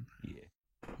 Yeah.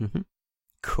 Mm-hmm.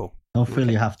 Cool. Don't feel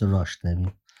you have to rush,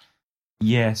 Damien.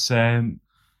 Yes. At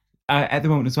the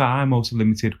moment as well, I'm also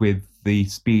limited with the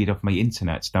speed of my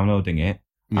internet downloading it,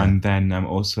 and then I'm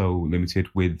also limited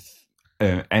with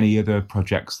any other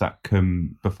projects that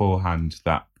come beforehand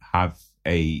that have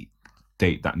a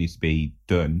date that needs to be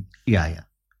done. Yeah.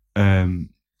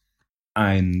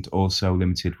 And also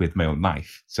limited with my own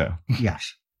life. So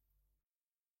yes.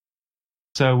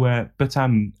 So, but I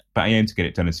aim to get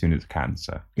it done as soon as I can.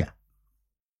 So yeah,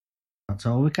 that's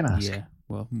all we can ask. Yeah.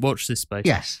 Well, watch this space.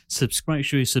 Yes. Make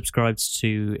sure you subscribe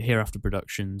to Hereafter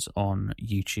Productions on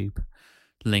YouTube.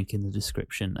 Link in the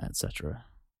description, etc.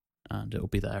 And it'll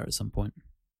be there at some point.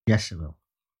 Yes, it will.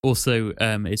 Also,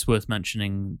 it's worth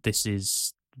mentioning this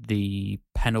is the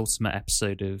penultimate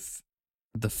episode of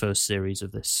the first series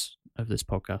of this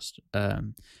podcast.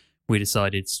 We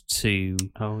decided to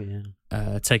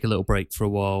take a little break for a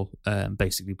while,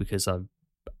 basically because I've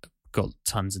got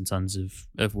tons and tons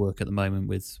of work at the moment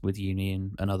with uni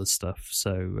and other stuff.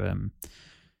 So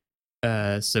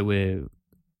the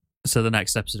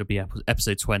next episode will be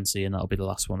episode 20, and that'll be the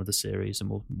last one of the series,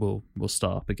 and we'll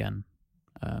start up again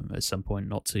at some point,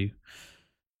 not too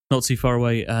far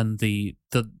away. And the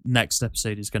next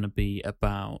episode is going to be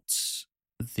about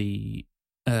the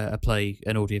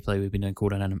an audio play we've been doing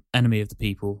called Enemy of the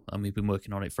People, and we've been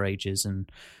working on it for ages,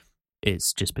 and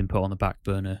it's just been put on the back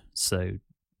burner. So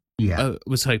I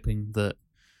was hoping that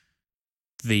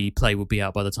the play would be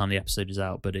out by the time the episode is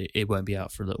out, but it won't be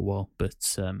out for a little while. But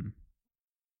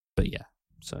yeah,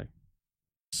 so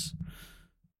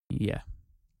yeah,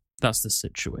 that's the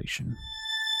situation.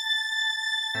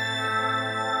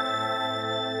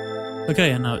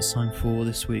 Okay, and now it's time for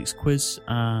this week's quiz,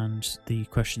 and the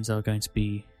questions are going to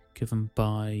be given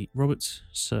by Robert,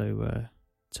 so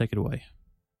take it away.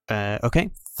 Okay,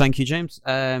 thank you, James.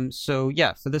 So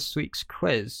yeah, for this week's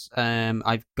quiz,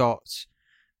 I've got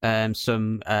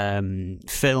some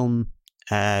film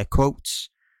quotes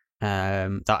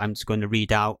that I'm just going to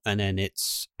read out, and then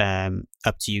it's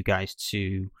up to you guys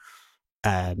to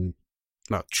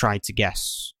try to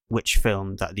guess which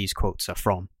film that these quotes are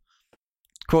from.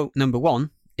 Quote number 1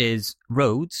 is,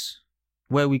 "Roads,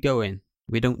 where we going?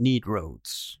 We don't need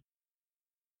roads."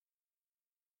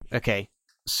 Okay,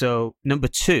 so number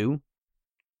 2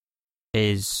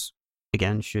 is,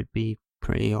 again, should be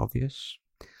pretty obvious,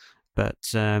 but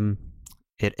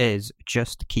it is,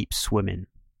 "Just keep swimming."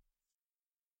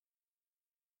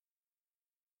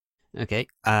 Okay,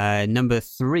 number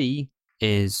 3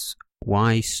 is,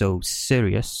 "Why so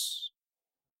serious?"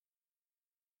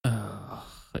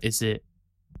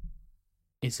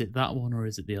 Is it that one or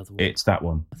is it the other one? It's that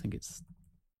one. I think it's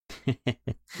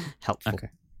helpful. Okay.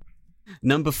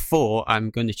 Number 4, I'm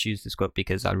going to choose this quote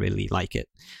because I really like it.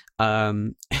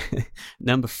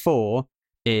 Number 4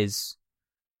 is,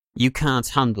 "You can't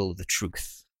handle the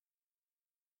truth."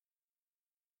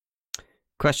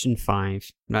 Question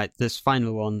 5. Right, this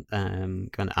final one, I'm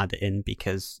going to add it in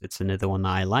because it's another one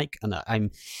I like, and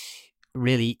I'm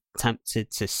really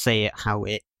tempted to say it how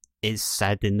it is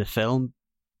said in the film,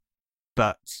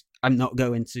 but I'm not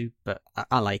going to, but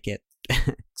I like it.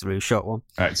 It's a real short one.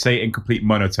 All right, say it in complete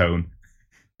monotone.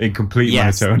 In complete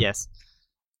Yes, monotone. yes.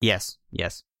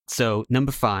 So,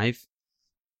 number 5,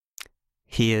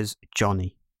 "Here's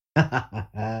Johnny."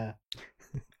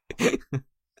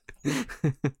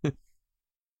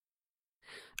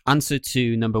 Answer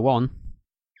to number 1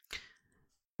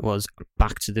 was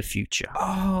Back to the Future.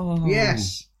 Oh.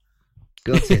 Yes.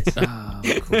 Got it.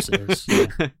 of course it is.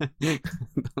 Yeah.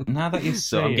 Now that you say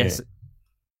So I'm guessing.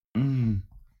 it.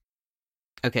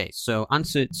 Okay, so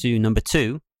answer to number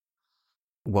 2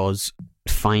 was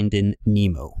Finding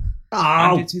Nemo.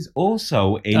 And Oh, it is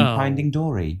also in Oh. Finding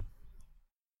Dory.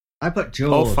 I put Or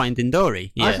Jaws. Finding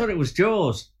Dory. I Yeah. thought it was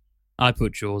Jaws. I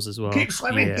put Jaws as well. Keep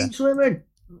swimming, Yeah. keep swimming.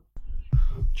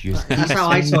 Just That's how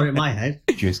I saw it in my head.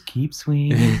 Just keep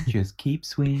swinging. Just keep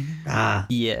swinging. Ah,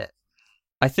 Yeah.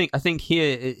 I think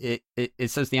here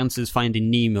it says the answer is Finding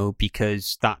Nemo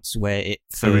because that's where it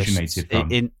first Originated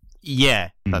from. Yeah,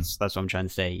 Mm. that's what I'm trying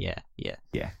to say. Yeah.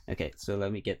 Yeah. Okay, so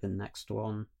let me get the next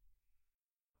one.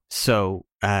 So,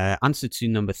 answer to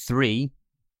number 3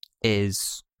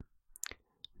 is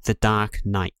The Dark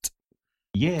Knight.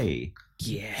 Yay.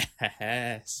 Yes.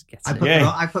 Get I it. put,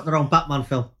 Yeah. I put the wrong Batman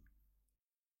film.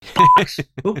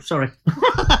 Oops, sorry.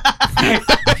 Hey,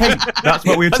 that's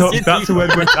what we were talking. That's the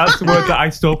word. That's the word that I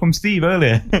stole from Steve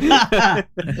earlier.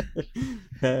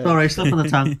 Sorry, slip on the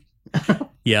tongue.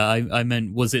 Yeah, I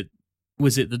meant was it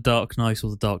The Dark Knight or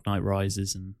The Dark Knight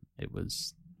Rises, and it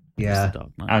was Yeah. The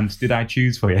Dark Knight. And did I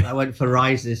choose for you? I went for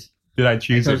Rises. Did I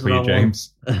choose I it chose for the you, wrong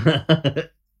James?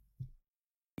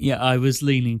 Yeah, I was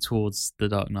leaning towards The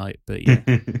Dark Knight, but yeah.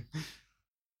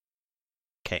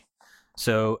 Okay,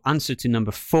 so answer to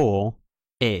number 4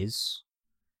 is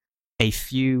A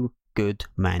Few Good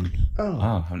Men. Oh, Oh,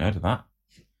 I haven't heard of that.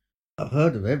 I've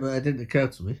heard of it, but it didn't occur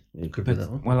to me. It could be that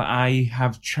one. Well, I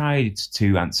have tried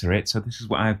to answer it, so this is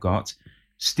what I've got.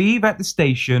 Steve at the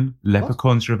station,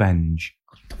 Leprechaun's Revenge.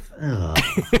 Oh,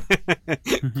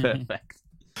 Perfect.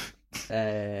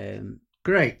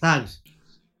 great, thanks.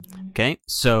 Okay,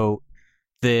 so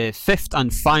the 5th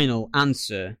and final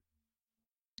answer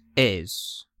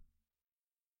is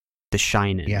The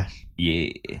Shining. Yes.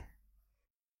 Yeah.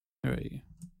 Right.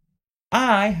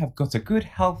 I have got a good,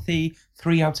 healthy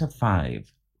 3 out of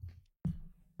 5.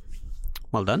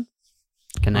 Well done.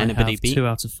 Can I anybody have beat? 2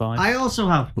 out of 5. I also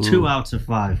have Ooh. 2 out of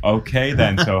 5. Okay,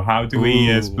 then. So how do we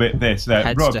Ooh. split this?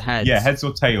 Heads Rob, to heads. Yeah, heads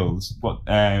or tails? What?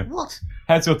 What?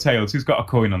 Heads or tails? Who's got a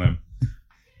coin on them?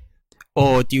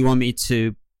 Or do you want me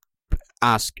to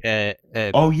ask, yeah.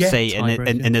 say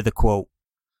Tiebreaker. another quote?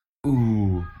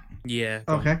 Ooh. Yeah.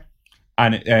 go on. Okay.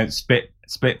 And split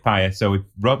fire. So if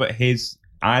Robert hits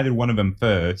either one of them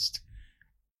first,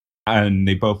 and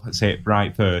they both say it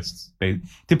right first, they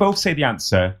both say the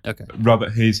answer. Okay.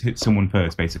 Robert hits someone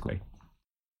first, basically.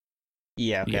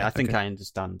 Yeah, okay. Yeah, I think okay. I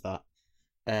understand that.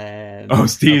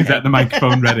 Steve's at the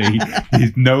microphone ready.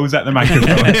 His nose at the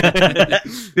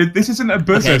microphone. This isn't a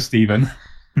buzzer, Okay. Stephen.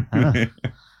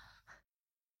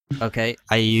 Okay,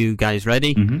 are you guys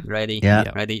ready? Mhm. Ready? Yeah.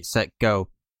 Ready, set, go.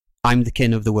 I'm the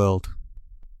king of the world.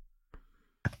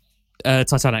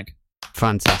 Titanic.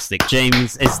 Fantastic.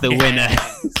 James is the winner.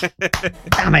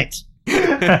 Damn it!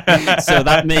 So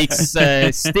that makes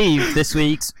Steve this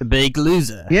week's big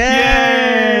loser.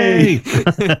 Yay!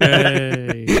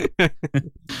 Hey.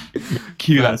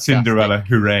 Cue that Fantastic. Cinderella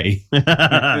hooray.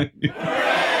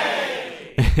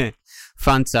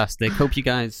 Fantastic. Hope you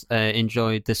guys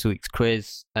enjoyed this week's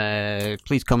quiz.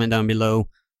 Please comment down below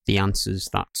the answers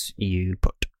that you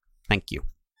put. Thank you.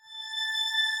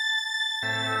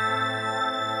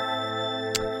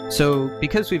 So,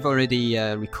 because we've already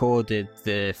recorded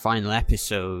the final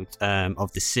episode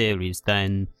of the series,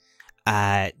 then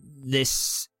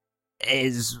this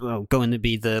is going to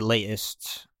be the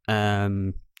latest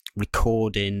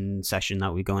recording session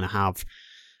that we're going to have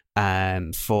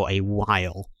for a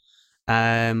while.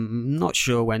 Not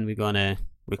sure when we're going to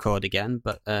record again,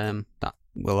 but that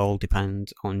will all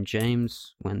depend on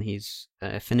James when he's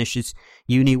finishes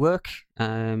uni work.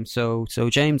 So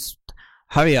James,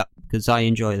 hurry up, because I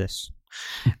enjoy this.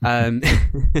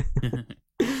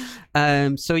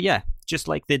 So yeah, just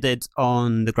like they did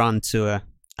on the Grand Tour.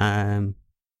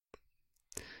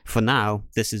 For now,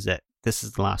 this is it. This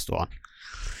is the last one.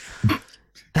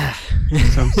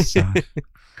 So sad.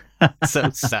 So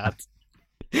sad.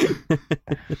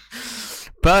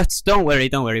 But don't worry,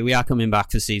 we are coming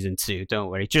back for season 2. Don't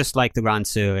worry. Just like the Grand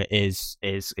Tour is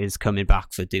coming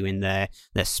back for doing their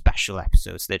special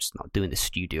episodes. They're just not doing the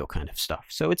studio kind of stuff.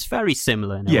 So it's very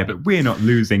similar in a Yeah, way. but we're not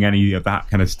losing any of that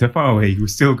kind of stuff, are we?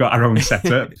 We've still got our own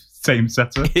setup, same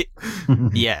setup.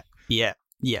 yeah.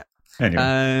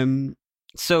 Anyway,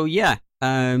 So yeah,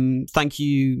 thank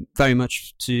you very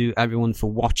much to everyone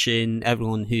for watching,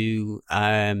 everyone who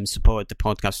supported the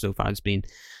podcast so far.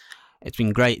 It's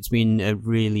been great. It's been a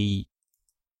really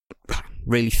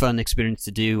fun experience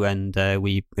to do, and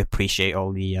we appreciate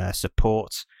all the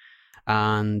support.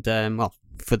 And well,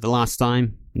 for the last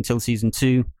time until season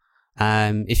 2,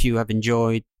 if you have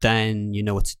enjoyed, then you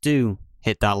know what to do.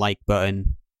 Hit that like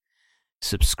button,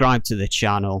 subscribe to the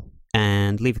channel,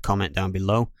 and leave a comment down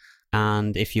below.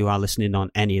 And if you are listening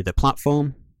on any other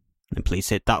platform, then please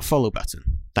hit that follow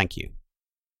button. Thank you.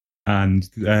 and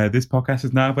this podcast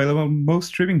is now available on most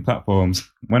streaming platforms.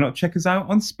 Why not check us out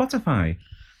on Spotify?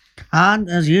 And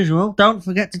as usual, don't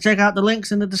forget to check out the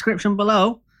links in the description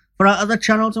below for our other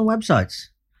channels and websites.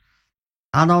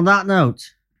 And on that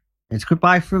note, it's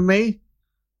goodbye from me.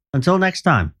 Until next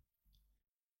time.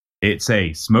 It's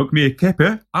a smoke me a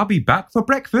kipper. I'll be back for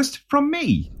breakfast from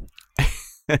me.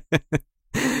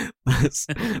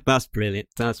 That's brilliant.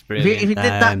 That's If brilliant. you did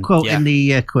that quote in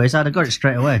the quiz, I'd have got it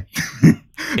straight away.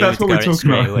 That's what we're talking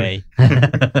about. Away.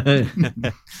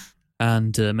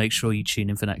 And make sure you tune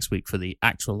in for next week for the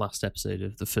actual last episode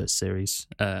of the first series,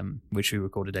 which we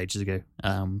recorded ages ago.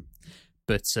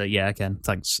 But yeah, again,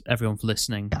 thanks everyone for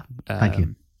listening. Thank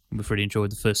you. We've really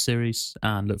enjoyed the first series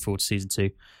and look forward to season 2.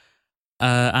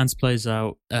 And to play us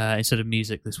out, instead of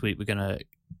music this week, we're going to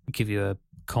give you a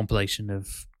compilation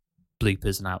of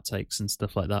bloopers and outtakes and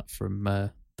stuff like that from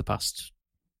the past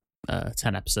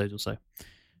 10 episodes or so.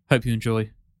 Hope you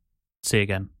enjoy. See you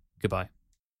again. Goodbye.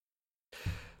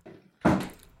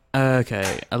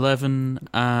 Okay, 11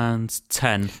 and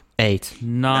 10. 8,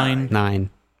 9, 9,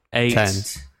 8, 10,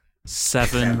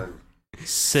 7,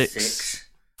 6,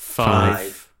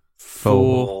 5, 5,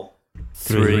 4,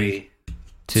 3,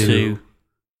 2, 2,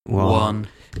 1, 1,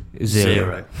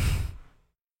 0.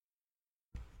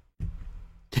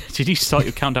 Did you start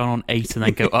your countdown on 8 and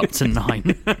then go up to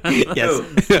 9?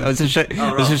 Yes. I was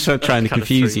just trying to Kind of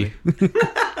confuse threw you.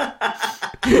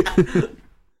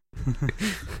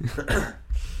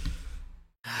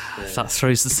 If that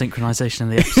throws the synchronization in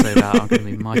the episode out, I'm going to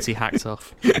be mighty hacked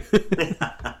off.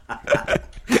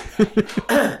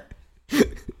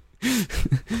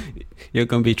 You're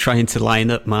going to be trying to line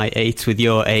up my 8 with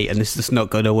your 8, and it's just not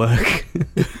going to work.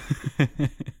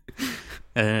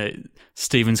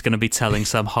 Stephen's going to be telling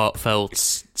some heartfelt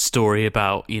story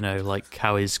about, like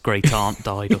how his great aunt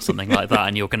died or something like that,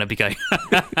 and you're going to be going,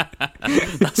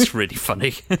 that's really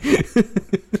funny.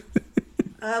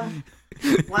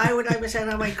 Why would I be saying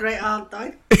how my great aunt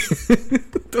died?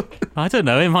 I don't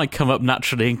know, it might come up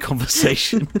naturally in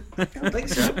conversation. I don't think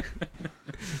so.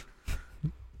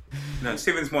 No,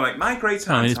 Stephen's more like my great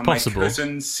I mean, aunt it's on possible. my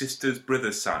cousin's sister's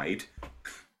brother's side.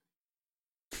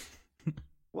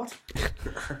 What?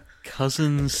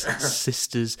 Cousin's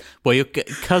sister's... Well, your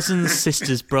cousin's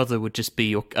sister's brother would just be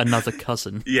your another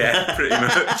cousin. Yeah, pretty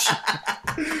much.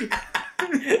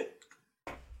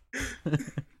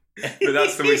 But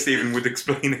that's the way Stephen would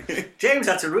explain it. James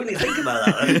had to really think about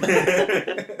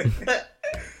that.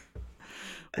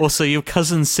 Also, your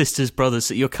cousin's sister's brother,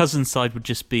 so your cousin's side would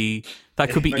just be... That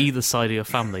could be either side of your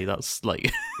family. That's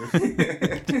like...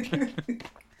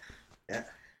 Yeah.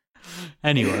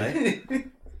 Anyway.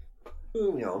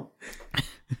 Moving on.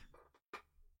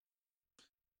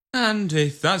 And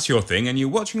if that's your thing and you're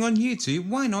watching on YouTube,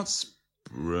 why not...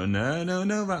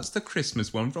 No, that's the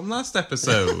Christmas one from last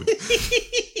episode.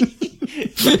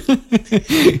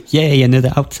 Yay, another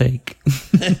outtake.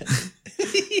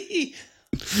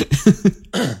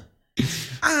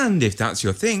 And if that's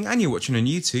your thing and you're watching on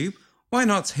YouTube, why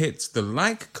not hit the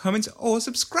like, comment, or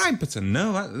subscribe button?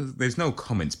 No, there's no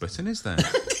comments button, is there?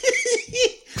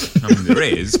 I mean, there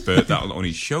is, but that'll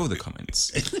only show the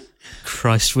comments.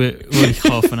 Christ, we're already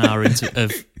half an hour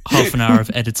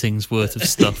of editing's worth of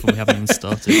stuff, and we haven't even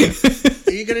started yet.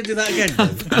 Are you going to do that again,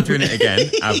 Dave? I'm doing it again.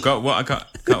 I've got what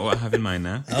I have in mind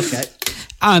now. Okay.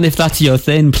 And if that's your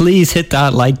thing, please hit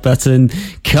that like button,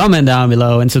 comment down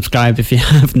below, and subscribe if you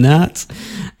have not.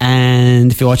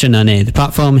 And if you're watching on any of the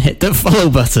platform, hit the follow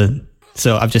button.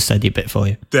 So I've just said your bit for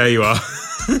you. There you are.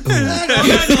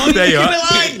 There you are.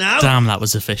 Now. Damn, that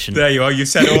was efficient. There you are. You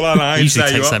said all our lines. Usually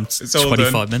There you takes are. them It's all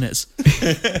 25 minutes.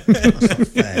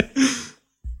 Fair.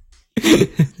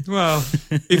 Well,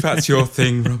 if that's your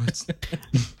thing, Robert.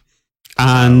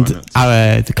 And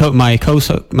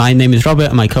my name is Robert,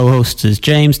 and my co-hosts is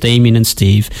James, Damien, and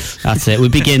Steve. That's it. We're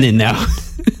beginning now.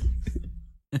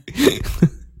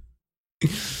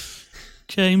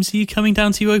 James, are you coming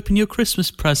down to open your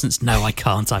Christmas presents? No, I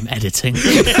can't. I'm editing.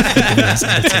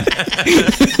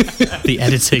 The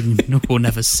editing will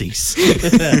never cease.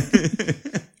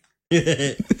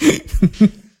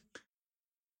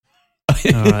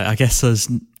 All right, I guess those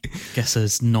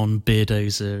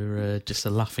non-beardos are just a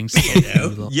laughing stock.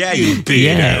 Yeah, you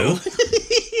beardo.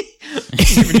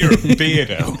 Even you're a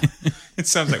beardo. It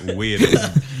sounds like weird.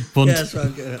 That's what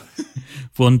I'm good.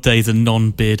 One day the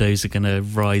non-beardos are going to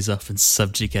rise up and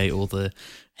subjugate all the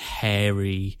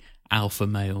hairy alpha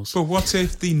males. But what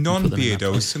if the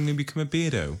non-beardos suddenly become a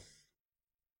beardo?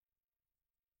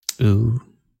 Ooh.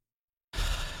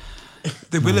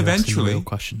 They will Real eventually.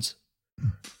 questions.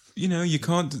 You know, you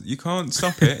can't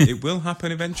stop it. It will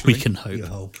happen eventually. We can hope. You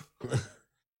hope.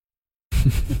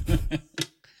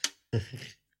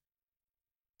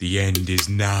 The end is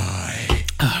nigh.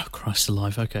 Oh, Christ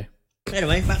alive. Okay.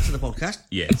 Anyway, back to the podcast.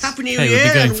 Yes. Happy New Okay, we'll be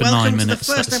Year going and for welcome 9 to minutes.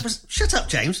 the first That's- episode. Shut up,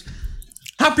 James.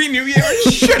 Happy New Year!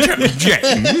 Shut up,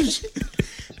 James.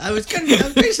 I was going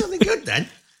to say something good then.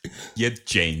 Yeah,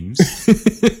 James.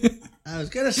 I was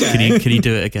going to say. Can you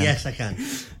do it again? Yes, I can.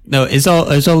 No, is all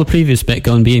the previous bit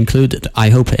going to be included? I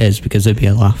hope it is, because it'd be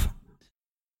a laugh.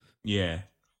 Yeah.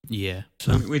 Yeah.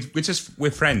 So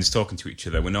We're friends talking to each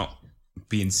other. We're not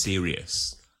being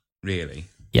serious, really.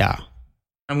 yeah.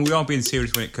 I mean, we are being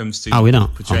serious when it comes to Are we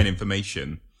not? portraying Oh.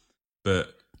 information,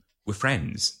 but we're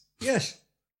friends. Yes.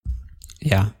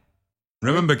 Yeah.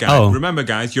 Remember, guys. Oh. Remember,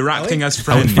 guys. You're acting we? as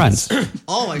Are we friends. friends?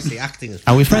 Always the acting is.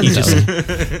 Are we friends?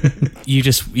 You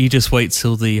though? You just wait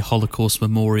till the Holocaust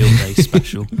Memorial Day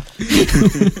special.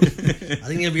 I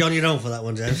think you'll be on your own for that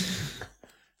one, James.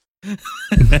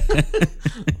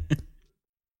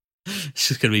 It's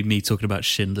just going to be me talking about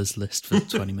Schindler's List for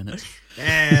 20 minutes.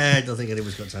 I don't think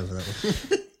anyone's got time for that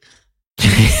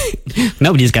one.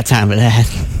 Nobody's got time for that.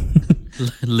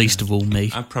 Least of all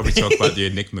me. I'd probably talk about the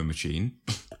Enigma machine.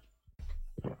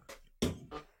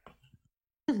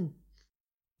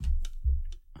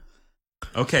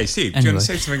 Okay, Steve, do you want to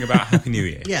say something about Happy New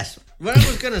Year? Yes. What I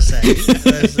was going to say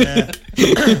was.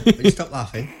 Will you stop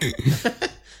laughing?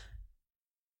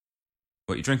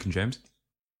 What are you drinking, James?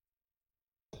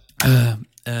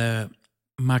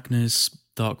 Magnus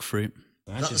Dark Fruit.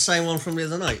 Is that the same one from the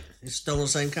other night? It's still in the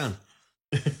same can.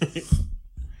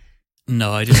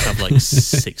 No, I just have like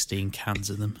 16 cans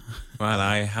of them. Well,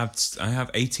 I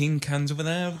have 18 cans over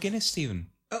there of Guinness, Stephen.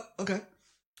 Oh, okay.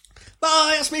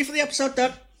 Bye. That's me for the episode.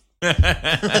 Done. All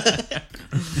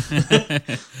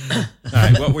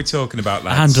right, what we're talking about,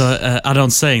 lads. And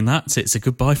on saying that, it's a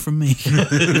goodbye from me.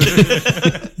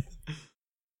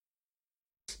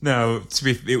 No,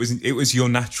 it was your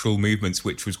natural movements,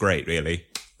 which was great, really.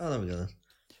 Oh, there we go.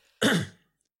 Then.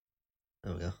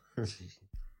 There we go.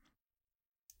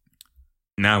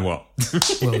 Now what?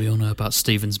 Well, we all know about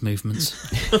Stephen's movements.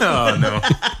 Oh no!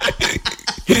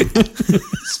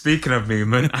 Speaking of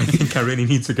movement, I think I really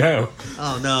need to go.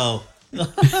 Oh no.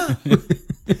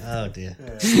 Oh dear.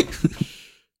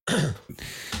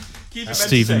 Keep it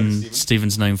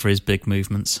Stephen's known for his big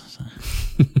movements. So.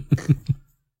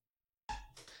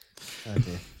 Oh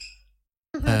dear.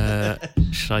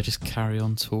 Should I just carry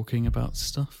on talking about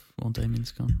stuff while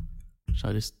Damien's gone? Should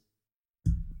I just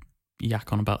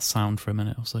yak on about sound for a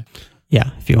minute or so?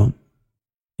 Yeah, if you want.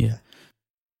 Yeah.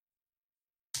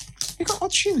 You got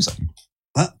odd shoes on.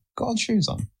 What? Got odd shoes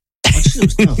on. Odd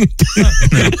shoes? No.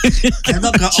 I've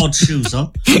not got odd shoes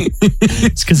on.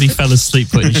 It's because he fell asleep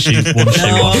putting his shoe one shoe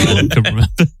on and couldn't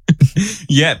remember.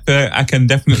 Yeah, but I can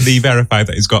definitely verify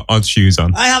that he's got odd shoes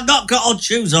on. I have not got odd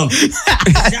shoes on.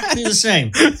 Exactly the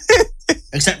same.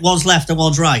 Except one's left and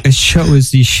one's right. Show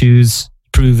us these shoes.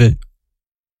 Prove it.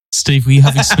 Steve, were you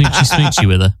having smoochy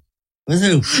with her? With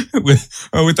who?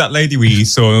 with that lady we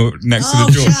saw next to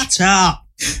the door. Shut up.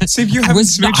 See if you I haven't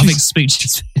was not having smoochy.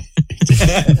 smoochy.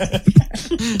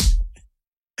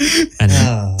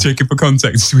 Anyway. Checking for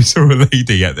context, we saw a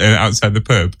lady outside the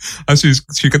pub. And she was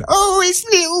going, "Oh, it's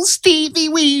little Stevie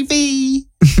Weevy."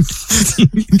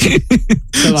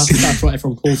 So that's what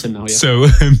everyone calls him now, yeah. So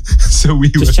we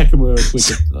Just were, checking we're good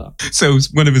to that. So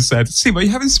one of us said, "See, are you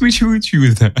having smoochy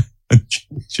with her?" And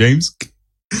James,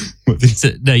 what did he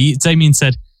say? Damien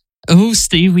said, "Oh,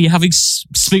 Steve, were you having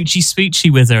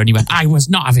smoochy with her?" And he went, "I was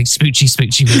not having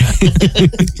smoochy with her."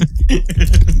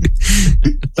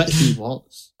 Bet he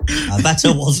was. I bet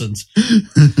I wasn't.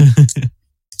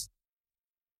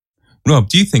 Rob,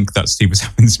 do you think that Steve was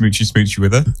having smoochy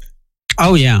with her?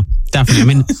 Oh yeah, definitely. I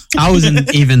mean, I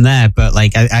wasn't even there, but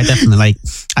like, I definitely like.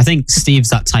 I think Steve's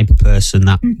that type of person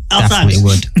that definitely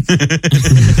would.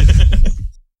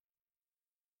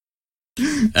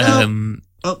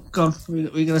 Oh, go on. Were you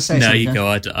going to say no, something? you go.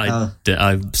 I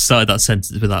started that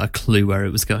sentence without a clue where it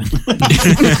was going.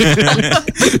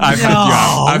 I've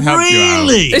helped you out.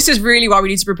 This is really why we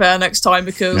need to prepare next time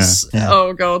because,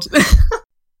 oh God.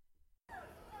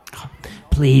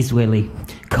 Please, Willie,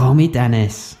 call me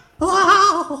Dennis.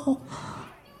 Wow.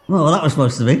 Well, that was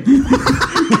supposed to be.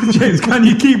 James, can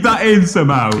you keep that in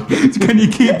somehow? Can you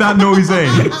keep that noise in?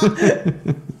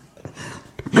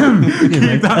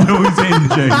 Keep that noise in,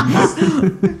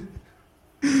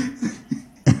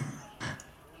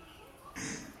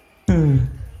 James.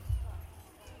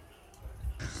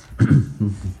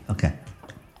 Okay.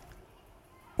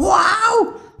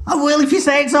 Wow! I will if you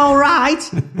say it's all right.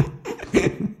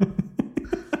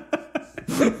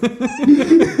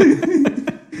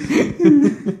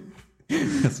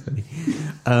 That's funny.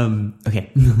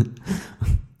 Okay.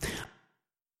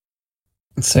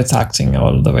 So it's acting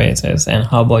all the way it is. And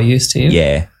how about you, Steve?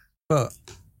 Yeah. But,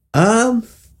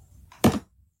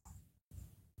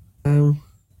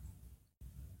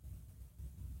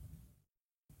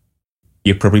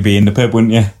 You'd probably be in the pub,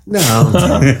 wouldn't you? no.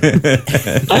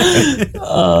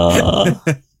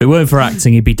 If it weren't for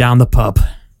acting, he'd be down the pub.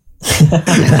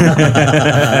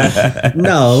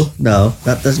 No,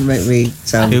 that doesn't make me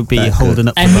sound. He'll be that holding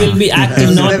up. And the he'll bar. be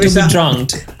acting not to be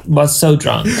drunk, but so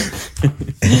drunk.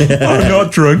 I'm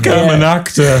not drunk, I'm an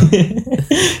actor.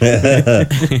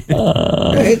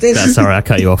 Sorry, I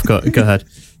cut you off. Go ahead.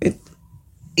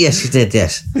 Yes, you did.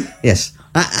 Yes.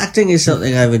 Acting is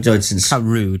something I've enjoyed since. How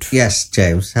rude. Yes,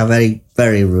 James. How very,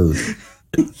 very rude.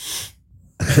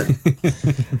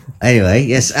 Anyway,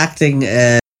 yes, acting.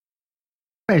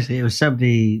 Basically, it was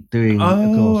somebody doing.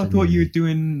 Oh, I thought you were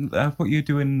doing.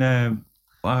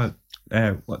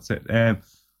 What's it?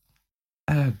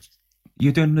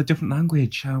 You're doing a different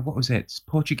language. What was it?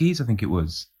 Portuguese, I think it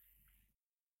was.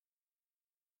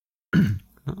 I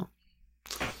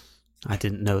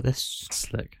didn't know this.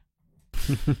 Slick.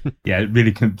 Yeah, I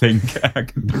really couldn't think. I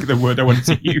couldn't think of the word I wanted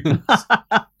to use.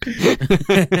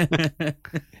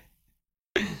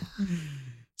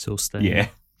 It's all staying. Yeah.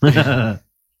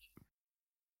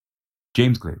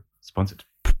 James Glue, sponsored.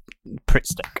 Pritt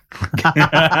stick.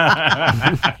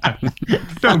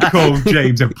 Don't call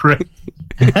James a prick.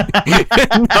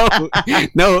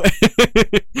 No,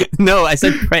 I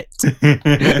said Pritt.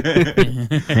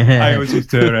 I always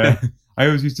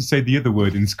used to say the other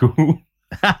word in school.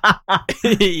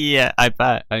 Yeah, I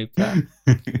bet.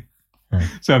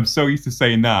 So I'm so used to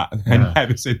saying that, and I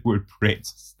never said the word Pritt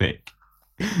stick.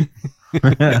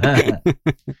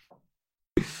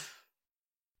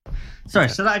 Sorry,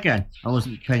 say that again. I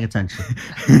wasn't paying attention.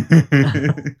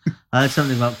 I heard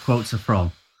something about quotes are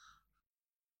from.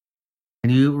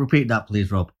 Can you repeat that, please,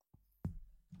 Rob?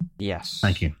 Yes.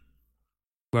 Thank you.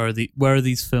 Where are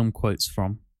these film quotes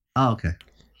from? Oh, okay.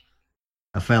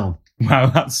 A film. Wow,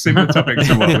 that's similar topic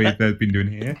to what we've been doing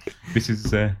here. This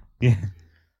is, yeah.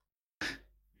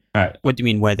 Right. What do you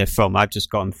mean where they're from? I've just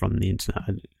got them from the internet.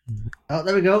 Oh,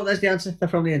 there we go. There's the answer. They're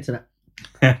from the internet.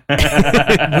 Do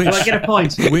I get a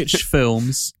point? Which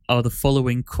films are the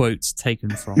following quotes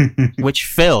taken from? Which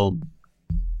film?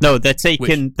 No, they're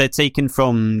taken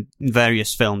from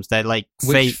various films. They're like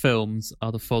Which films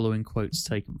are the following quotes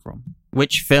taken from?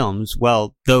 Which films?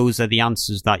 Well, those are the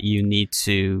answers that you need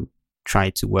to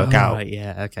try to work out. Right,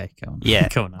 yeah, okay, go on. Yeah,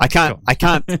 go on now, I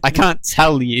can't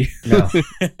tell you. No.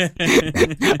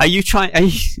 Are you trying?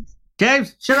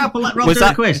 James, shut up and let Rob Was do the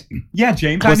that- quiz. Yeah,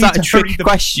 James. Was I that need a to hurry trick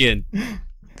question?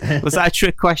 Was that a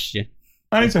trick question?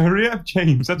 I need to hurry up,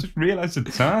 James. I just realised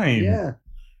the time. Yeah.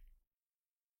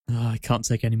 Oh, I can't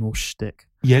take any more shtick.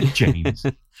 Yeah, James.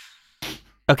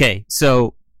 Okay,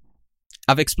 so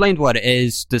I've explained what it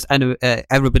is. Does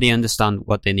everybody understand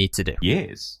what they need to do?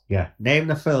 Yes. Yeah. Name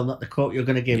the film that the quote you're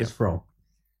going to give is from.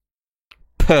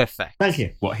 Perfect. Thank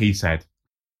you. What he said.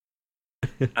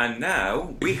 And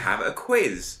now we have a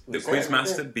quiz. The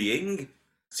quizmaster being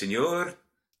Senor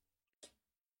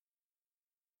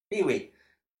Pee-wee.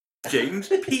 James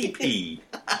PP.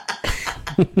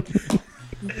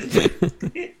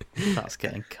 That's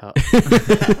getting cut.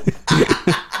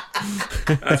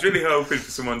 I was really hoping for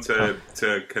someone to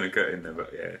kind of cut in there,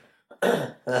 but yeah.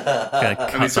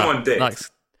 I mean, someone did.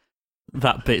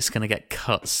 That bit's going to get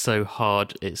cut so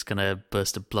hard it's going to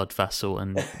burst a blood vessel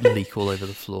and leak all over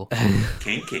the floor.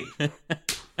 Kinky.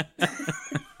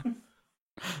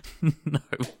 No.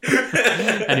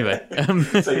 Anyway.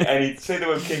 Say the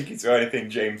word kinky to anything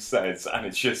James says, and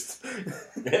it's just...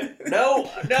 No,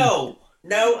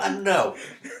 and no.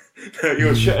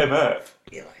 You'll shut him up.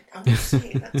 You're like, I'm not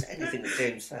saying that to anything that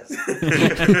James says.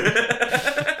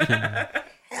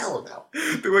 Hell no.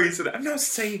 The way you said it, I'm not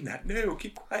saying that. No,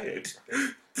 keep quiet.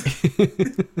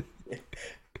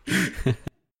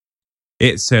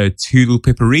 It's a Toodle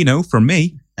Pipperino from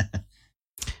me.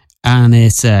 And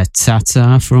it's a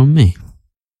ta-ta from me.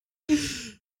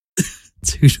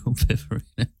 Toodle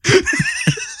Pipperino.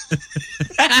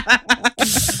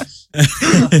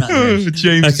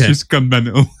 James has Okay. just gone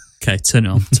mental. Okay, turn it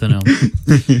on.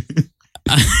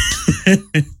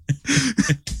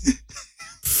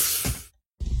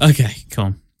 Okay,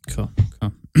 come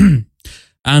on.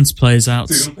 Ant plays out.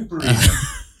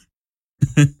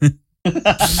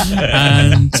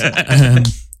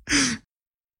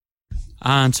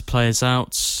 And plays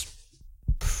out.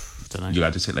 Don't know. You'll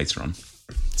have to sit later on.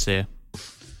 See ya.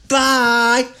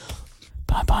 Bye.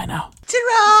 Bye now.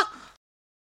 Ta-ra!